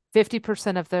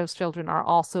 50% of those children are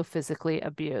also physically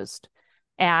abused.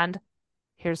 And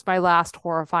here's my last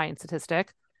horrifying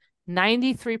statistic: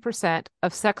 93%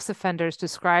 of sex offenders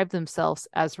describe themselves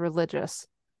as religious,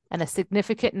 and a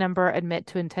significant number admit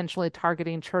to intentionally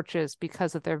targeting churches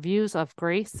because of their views of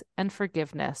grace and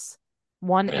forgiveness.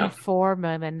 One in Yeah. four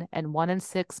women and one in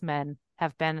six men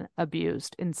have been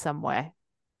abused in some way.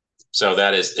 So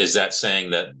that is that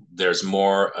saying that there's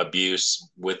more abuse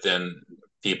within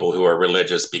people who are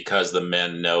religious because the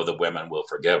men know the women will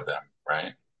forgive them,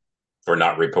 right? Or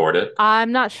not report it.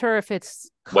 I'm not sure if it's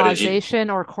What did you causation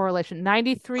or correlation.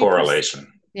 93%, correlation?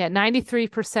 yeah,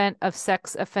 93% of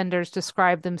sex offenders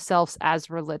describe themselves as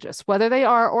religious. Whether they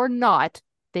are or not,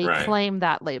 they Right. claim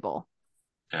that label.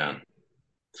 Yeah.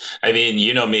 I mean,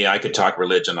 you know me, I could talk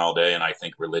religion all day, and I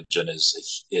think religion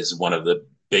is one of the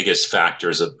biggest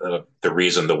factors of the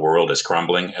reason the world is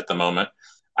crumbling at the moment.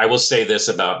 I will say this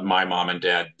about my mom and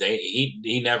dad: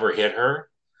 he never hit her,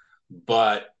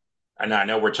 but and I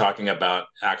know we're talking about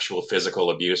actual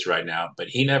physical abuse right now, but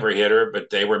he never hit her. But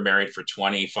they were married for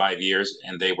 25 years,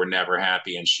 and they were never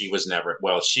happy, and she was never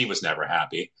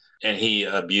happy, and he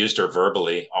abused her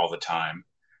verbally all the time,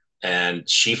 and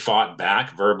she fought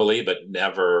back verbally, but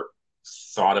never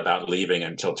thought about leaving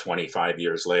until 25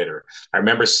 years later. I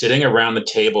remember sitting around the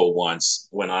table once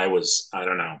when I was, I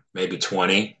don't know, maybe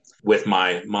 20, with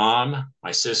my mom,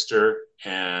 my sister,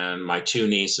 and my two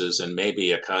nieces, and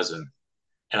maybe a cousin.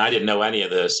 And I didn't know any of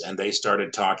this. And they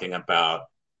started talking about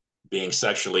being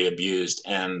sexually abused.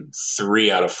 And three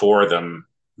out of four of them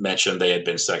mentioned they had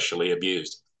been sexually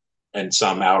abused and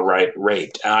some outright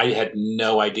raped. And I had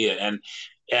no idea. And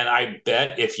I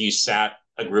bet if you sat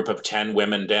a group of 10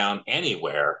 women down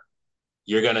anywhere,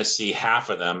 you're going to see half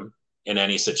of them in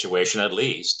any situation at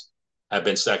least have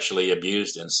been sexually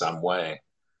abused in some way.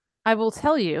 I will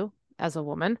tell you, as a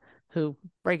woman who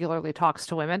regularly talks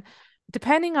to women,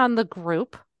 depending on the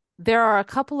group, there are a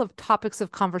couple of topics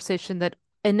of conversation that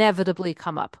inevitably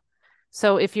come up.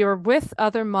 So if you're with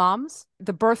other moms,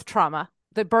 the birth trauma,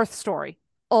 the birth story,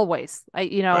 always.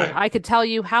 Right. I could tell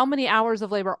you how many hours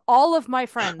of labor all of my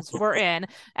friends were in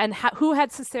and who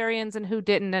had cesareans and who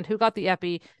didn't and who got the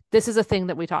epi. This is a thing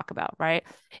that we talk about, right?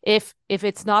 If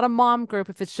it's not a mom group,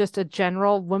 if it's just a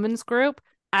general women's group,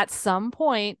 at some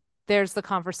point there's the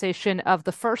conversation of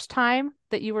the first time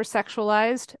that you were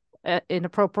sexualized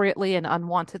inappropriately and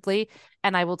unwantedly.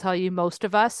 And I will tell you, most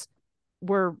of us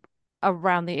were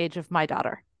around the age of my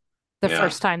daughter the Yeah.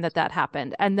 first time that that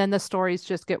happened. And then the stories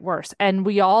just get worse. And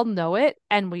we all know it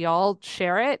and we all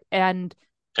share it. And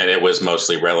And it was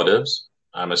mostly relatives,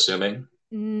 I'm assuming.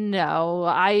 no,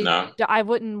 I No, I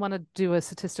wouldn't want to do a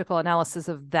statistical analysis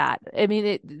of that. I mean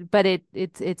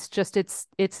it's it's just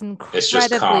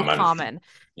incredibly common. common.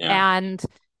 Yeah.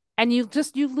 And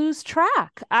you lose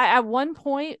track. At one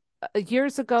point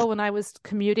years ago when I was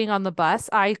commuting on the bus,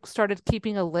 I started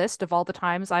keeping a list of all the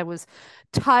times I was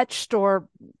touched or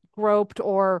groped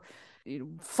or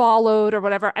followed or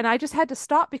whatever. And I just had to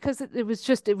stop because it was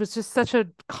just such a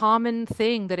common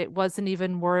thing that it wasn't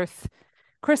even worth.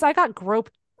 Chris, I got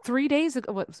groped 3 days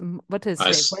ago. What is today?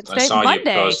 I Wednesday? saw you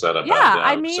Monday. post that Yeah, about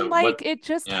I that. mean, So what? like it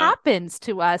just Yeah. happens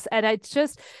to us, and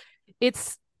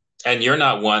it's And you're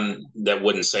not one that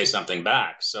wouldn't say something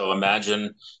back. So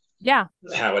imagine yeah.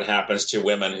 how it happens to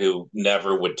women who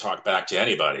never would talk back to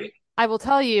anybody. I will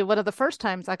tell you, one of the first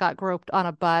times I got groped on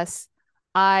a bus,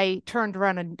 I turned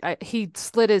around and he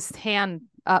slid his hand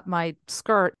up my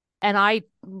skirt, and I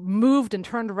moved and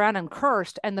turned around and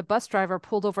cursed, and the bus driver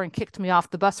pulled over and kicked me off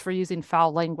the bus for using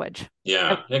foul language. I,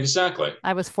 Yeah, exactly.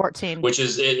 I was 14. Which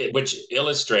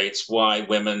illustrates why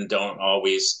women don't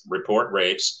always report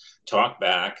rapes, talk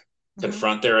back, Mhm.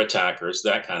 confront their attackers,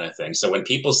 that kind of thing. So when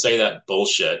people say that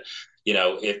bullshit,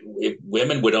 if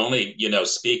women would only,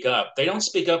 speak up, they don't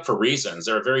speak up for reasons.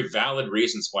 There are very valid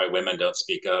reasons why women don't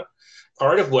speak up.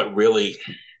 Part of what really,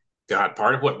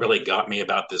 part of what really got me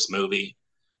about this movie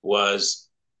was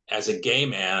as a gay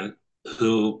man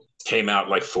who came out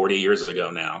like 40 years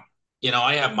ago now.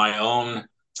 I have my own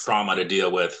trauma to deal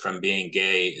with from being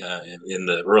gay in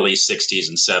the early 60s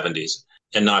and 70s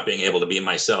and not being able to be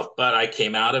myself. But I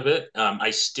came out of it.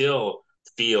 I still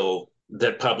feel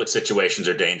that public situations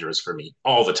are dangerous for me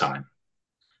all the time.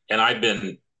 And I've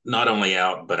been not only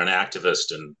out, but an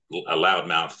activist and a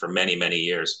loudmouth for many, many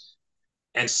years.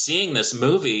 And seeing this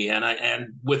movie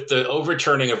and with the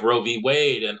overturning of Roe v.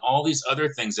 Wade and all these other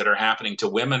things that are happening to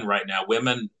women right now,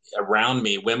 women around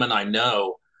me, women I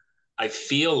know, I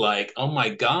feel like, oh my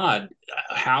God,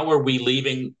 how are we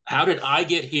leaving? How did I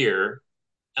get here?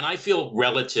 And I feel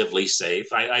relatively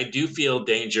safe. I do feel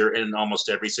danger in almost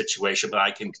every situation, but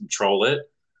I can control it.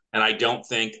 And I don't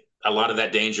think a lot of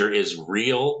that danger is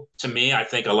real to me. I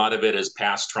think a lot of it is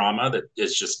past trauma that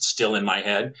is just still in my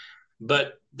head.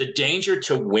 But the danger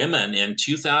to women in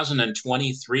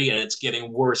 2023, and it's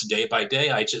getting worse day by day,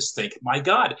 I just think, my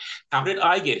God, how did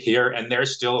I get here? And they're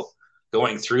still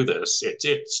going through this.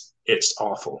 It's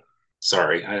awful.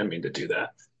 Sorry, I didn't mean to do that.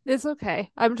 It's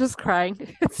okay. I'm just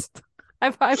crying.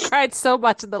 I've cried so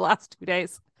much in the last 2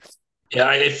 days.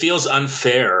 Yeah, it feels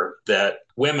unfair that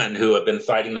women who have been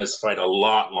fighting this fight a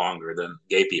lot longer than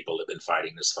gay people have been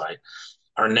fighting this fight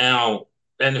are now,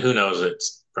 and who knows,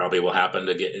 it's probably will happen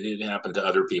to get it happen to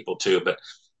other people too, but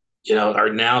are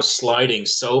now sliding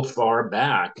so far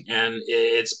back, and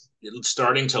it's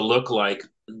starting to look like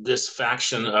this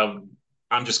faction of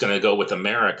I'm just going to go with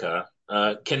America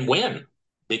can win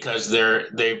because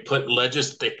they put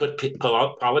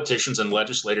politicians and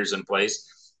legislators in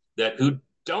place that who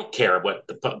don't care what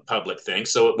the public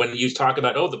thinks. So when you talk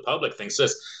about the public thinks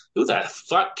this, who the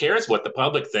fuck cares what the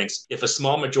public thinks if a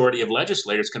small majority of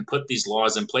legislators can put these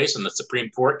laws in place and the Supreme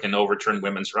Court can overturn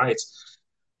women's rights,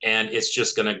 and it's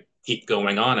just going to keep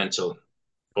going on until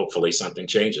hopefully something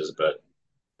changes. But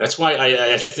that's why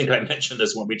I think I mentioned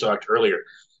this when we talked earlier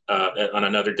on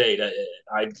another date.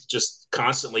 I'm just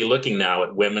constantly looking now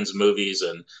at women's movies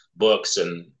and books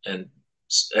and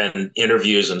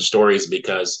interviews and stories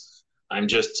because I'm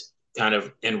just kind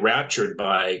of enraptured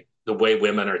by the way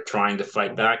women are trying to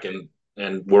fight back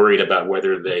and worried about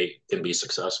whether they can be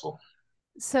successful.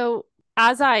 So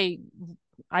as I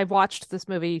watched this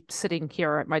movie sitting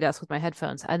here at my desk with my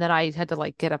headphones, and then I had to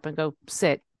like get up and go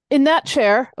sit in that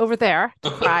chair over there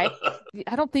to cry.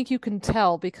 I don't think you can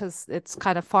tell because it's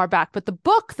kind of far back, but the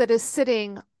book that is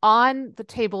sitting on the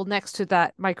table next to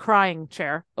that my crying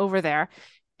chair over there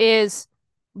is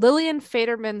Lillian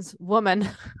Faderman's Woman.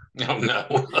 Oh no.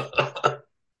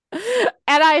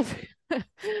 And I've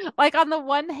like on the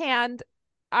one hand,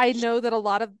 I know that a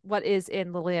lot of what is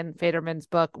in Lillian Faderman's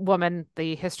book, Woman,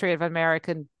 the History of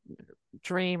American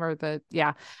Dream, or the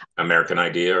yeah, American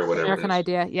Idea or whatever it American is.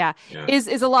 Idea, yeah, Yeah.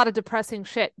 is a lot of depressing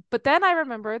shit. But then I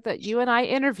remember that you and I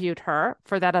interviewed her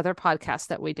for that other podcast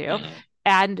that we do, Mhm.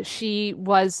 and she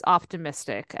was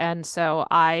optimistic. And so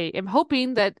I am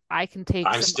hoping that I can take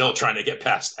I'm some still trying to get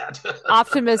past that.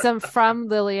 optimism from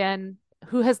Lillian,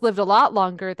 who has lived a lot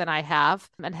longer than I have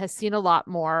and has seen a lot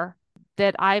more.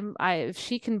 That if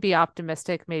she can be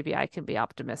optimistic, maybe I can be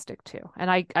optimistic too. And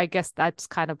I guess that's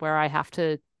kind of where I have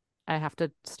to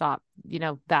stop,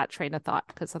 that train of thought,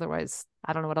 because otherwise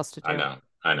I don't know what else to I do. know.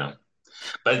 I know.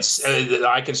 But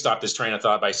I can stop this train of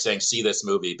thought by saying, see this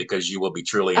movie because you will be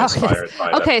truly Okay. inspired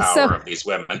by the Okay, so power of these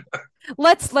women.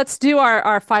 let's do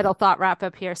our final thought wrap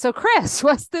up here. So Chris,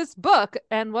 was this book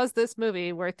and was this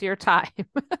movie worth your time?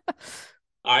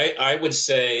 I would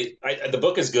say the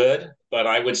book is good, but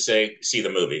I would say see the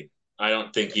movie. I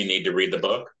don't think you need to read the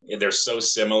book. They're so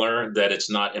similar that it's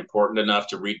not important enough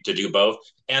to read to do both.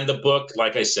 And the book,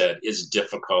 like I said, is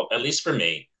difficult. At least for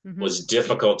me, Hmm. was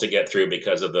difficult to get through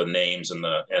because of the names and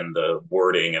the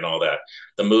wording and all that.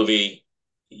 The movie,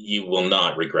 you will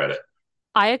not regret it.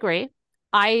 I agree.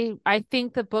 I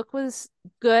think the book was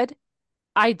good.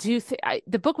 I do think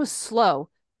the book was slow,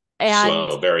 and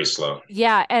Slow, very slow.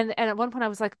 yeah, and at one point I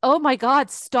was like, "Oh my God,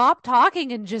 stop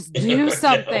talking and just do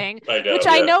something," I which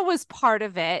know, I yeah, know was part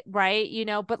of it, right?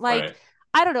 But like, right,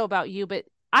 I don't know about you, but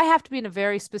I have to be in a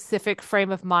very specific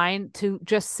frame of mind to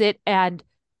just sit and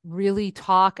really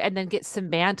talk and then get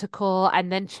semantical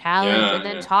and then challenge and yeah,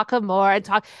 then yeah. talk more and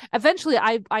talk. Eventually,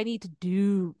 I need to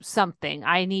do something.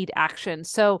 I need action.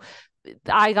 So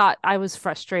I was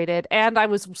frustrated and I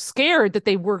was scared that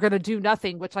they were going to do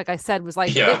nothing, which, like I said, was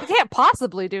like, they Yeah. can't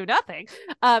possibly do nothing.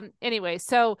 Anyway,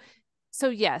 so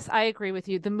yes, I agree with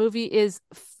you. The movie is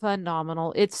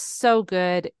phenomenal. It's so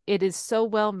good. It is so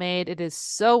well made. It is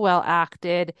so well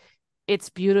acted. It's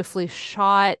beautifully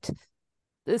shot.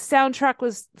 The soundtrack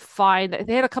was fine.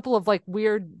 They had a couple of like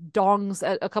weird dongs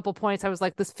at a couple points. I was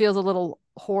like, this feels a little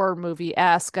horror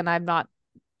movie-esque, and I'm not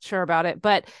sure about it.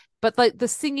 But like the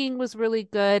singing was really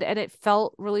good and it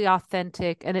felt really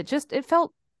authentic, and it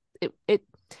felt it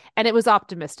and it was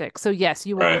optimistic. So yes,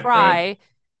 you will Right, right. cry.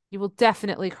 You will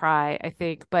definitely cry, I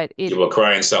think, but You will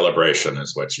cry in celebration,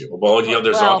 is what you. Well,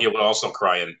 well, you will also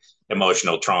cry in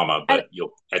emotional trauma, and but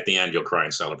you'll at the end you'll cry in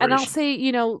I'll celebration.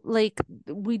 say, like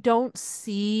we don't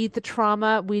see the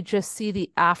trauma, we just see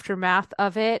the aftermath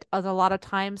of it a lot of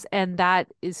times, and that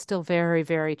is still very,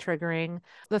 very triggering.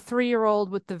 The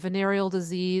 3-year-old with the venereal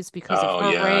disease because of Oh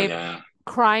her yeah, rape, yeah.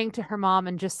 crying to her mom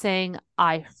and just saying,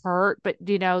 I hurt, but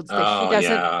that she Oh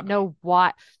doesn't yeah, know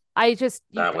what. I just,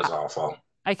 that was awful.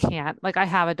 I can't. Like, I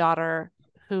have a daughter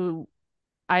who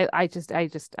I just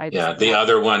Yeah, the can't.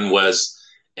 other one was,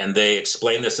 and they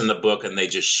explained this in the book, and they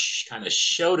just kind of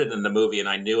showed it in the movie, and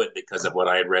I knew it because of what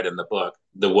I had read in the book.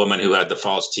 The woman who had the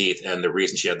false teeth, and the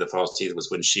reason she had the false teeth was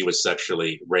when she was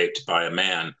sexually raped by a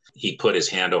man. He put his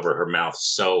hand over her mouth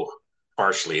so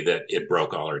harshly that it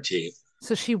broke all her teeth.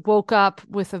 So she woke up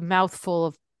with a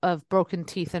mouthful of broken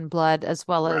teeth and blood, as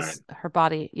well Right. as her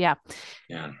body. Yeah.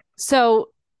 Yeah. So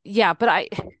yeah, but I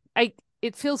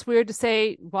it feels weird to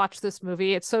say watch this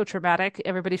movie. It's so traumatic.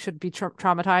 Everybody should be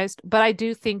traumatized. But I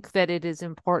do think that it is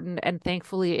important, and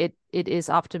thankfully it is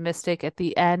optimistic at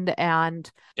the end.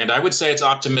 And I would say it's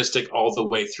optimistic all the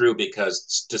way through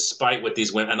because despite what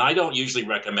these women, and I don't usually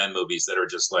recommend movies that are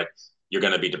just like, you're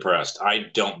going to be depressed. I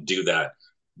don't do that.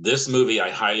 This movie I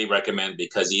highly recommend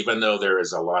because even though there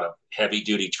is a lot of heavy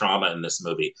duty trauma in this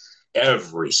movie,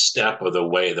 every step of the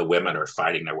way the women are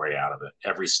fighting their way out of it.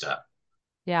 Every step.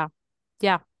 Yeah,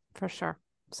 yeah, for sure.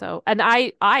 So, and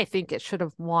I think it should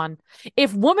have won.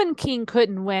 If Woman King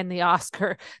couldn't win the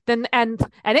Oscar, then and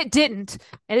it didn't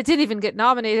even get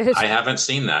nominated. I haven't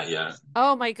seen that yet.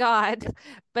 Oh my God.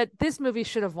 But this movie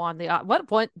should have won the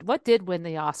what did win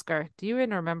the Oscar? Do you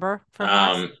even remember from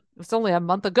last? Um, It was only a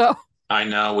month ago. I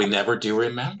know we never do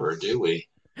remember, do we?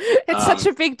 It's such Um,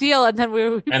 a big deal, and then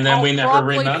we and then we never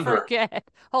promptly remember. forget.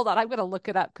 Hold on, I'm gonna look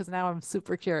it up because now I'm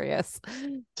super curious.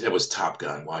 It was Top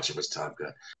Gun. Watch, it was Top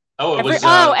Gun. Oh, it Every was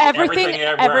everything Everything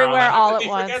Everywhere. everywhere How all could at we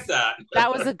forget once. that?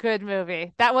 That was a good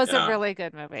movie. That was a Yeah, really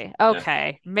good movie. yeah.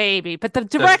 Okay, maybe. But the The,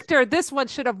 director, this one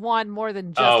should have won more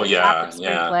than just oh adapted yeah,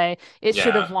 yeah, screenplay. It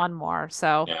should have yeah, won more.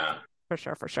 So yeah. for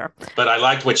sure, for sure. But I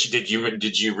liked what you did.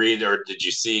 Did you read or did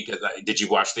you see? Because did you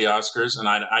watch the Oscars? And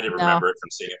I didn't No. remember it from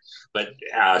seeing it.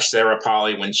 But Sarah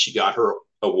Polley, when she got her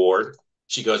award,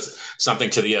 She goes something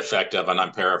to the effect of, and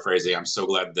I'm paraphrasing, I'm so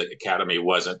glad the Academy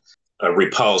wasn't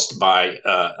repulsed by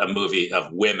a movie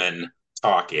of women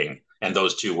talking, and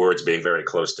those two words being very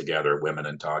close together, women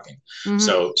and talking. Mhm.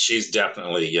 So she's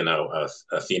definitely, a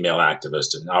female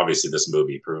activist, and obviously this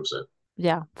movie proves it.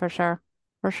 Yeah, for sure.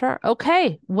 For sure.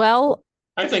 Okay. Well,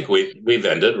 I think we've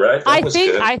ended, right? That I was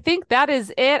think good. I think that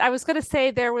is it. I was going to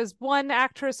say there was one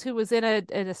actress who was in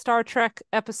a Star Trek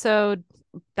episode.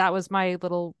 That was my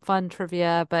little fun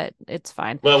trivia, but it's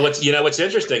fine. Well, what's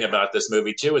interesting about this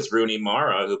movie too is Rooney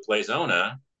Mara, who plays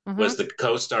Ona, Hmm. was the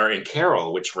co-star in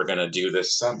Carol, which we're going to do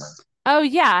this summer. Oh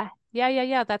yeah. Yeah, yeah,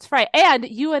 yeah, that's right. And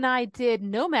you and I did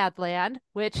Nomadland,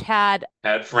 which had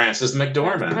Had Frances Frances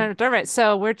McDormand. McDormand.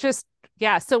 So we're just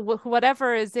yeah, so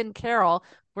whatever is in Carol,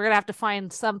 we're gonna have to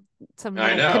find some I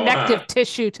little know, huh? connective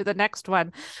tissue to the next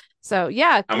one. So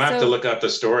yeah, I'm gonna have to so look up the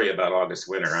story about August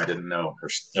Winter. I didn't know or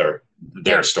their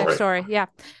their story. story. Yeah.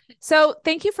 So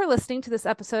thank you for listening to this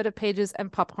episode of Pages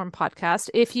and Popcorn Podcast.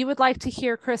 If you would like to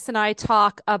hear Chris and I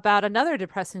talk about another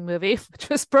depressing movie, which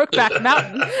was Brokeback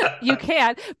Mountain, you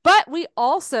can. But we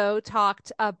also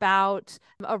talked about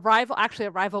Arrival. Actually,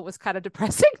 Arrival was kind of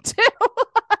depressing too.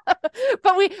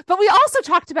 But we also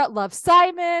talked about Love,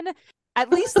 Simon. At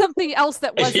least something else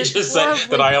that You wasn't just say that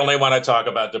horribly. I only want to talk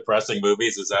about depressing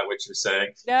movies. Is that what you're saying?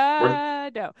 We're No,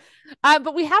 no.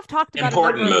 But we have talked about a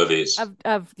important number movies.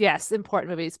 of yes,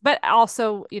 important movies. But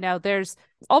also, there's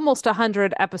almost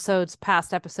 100 episodes,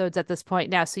 past episodes at this point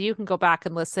now. So you can go back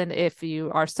and listen if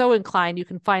you are so inclined. You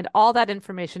can find all that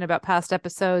information about past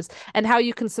episodes and how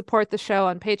you can support the show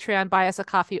on Patreon, buy us a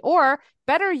coffee, or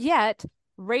better yet,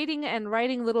 rating and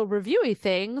writing little reviewy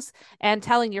things and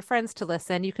telling your friends to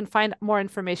listen. You can find more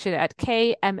information at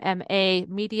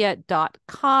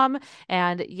kmmamedia.com.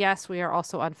 And yes, we are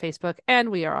also on Facebook and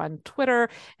we are on Twitter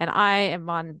and I am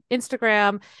on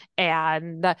Instagram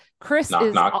and Chris Knock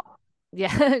is knock.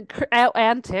 yeah,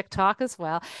 and TikTok as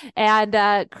well.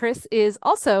 And Chris is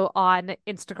also on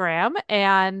Instagram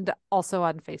and also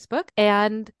on Facebook.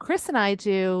 And Chris and I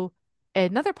do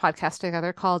another podcast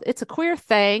together called It's a Queer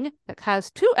Thing that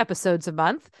has 2 episodes a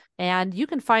month. And you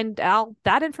can find out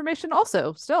that information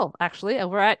also still, actually,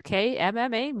 over at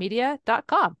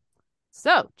kmmamedia.com.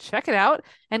 So check it out.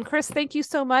 And Chris, thank you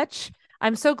so much.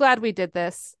 I'm so glad we did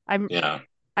this. Yeah.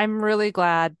 I'm really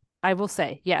glad. I will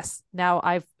say, yes. Now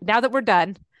that we're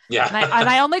done, Yeah. and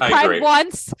I only I cried agree.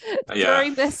 once Yeah.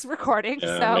 during this recording.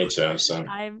 Yeah, So me too. So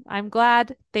I'm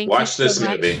glad. Thank you watch so this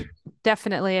much. movie.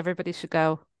 Definitely everybody should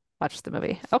go watch the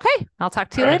movie. Okay, I'll talk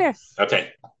to you All right. later.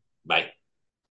 Okay. Bye.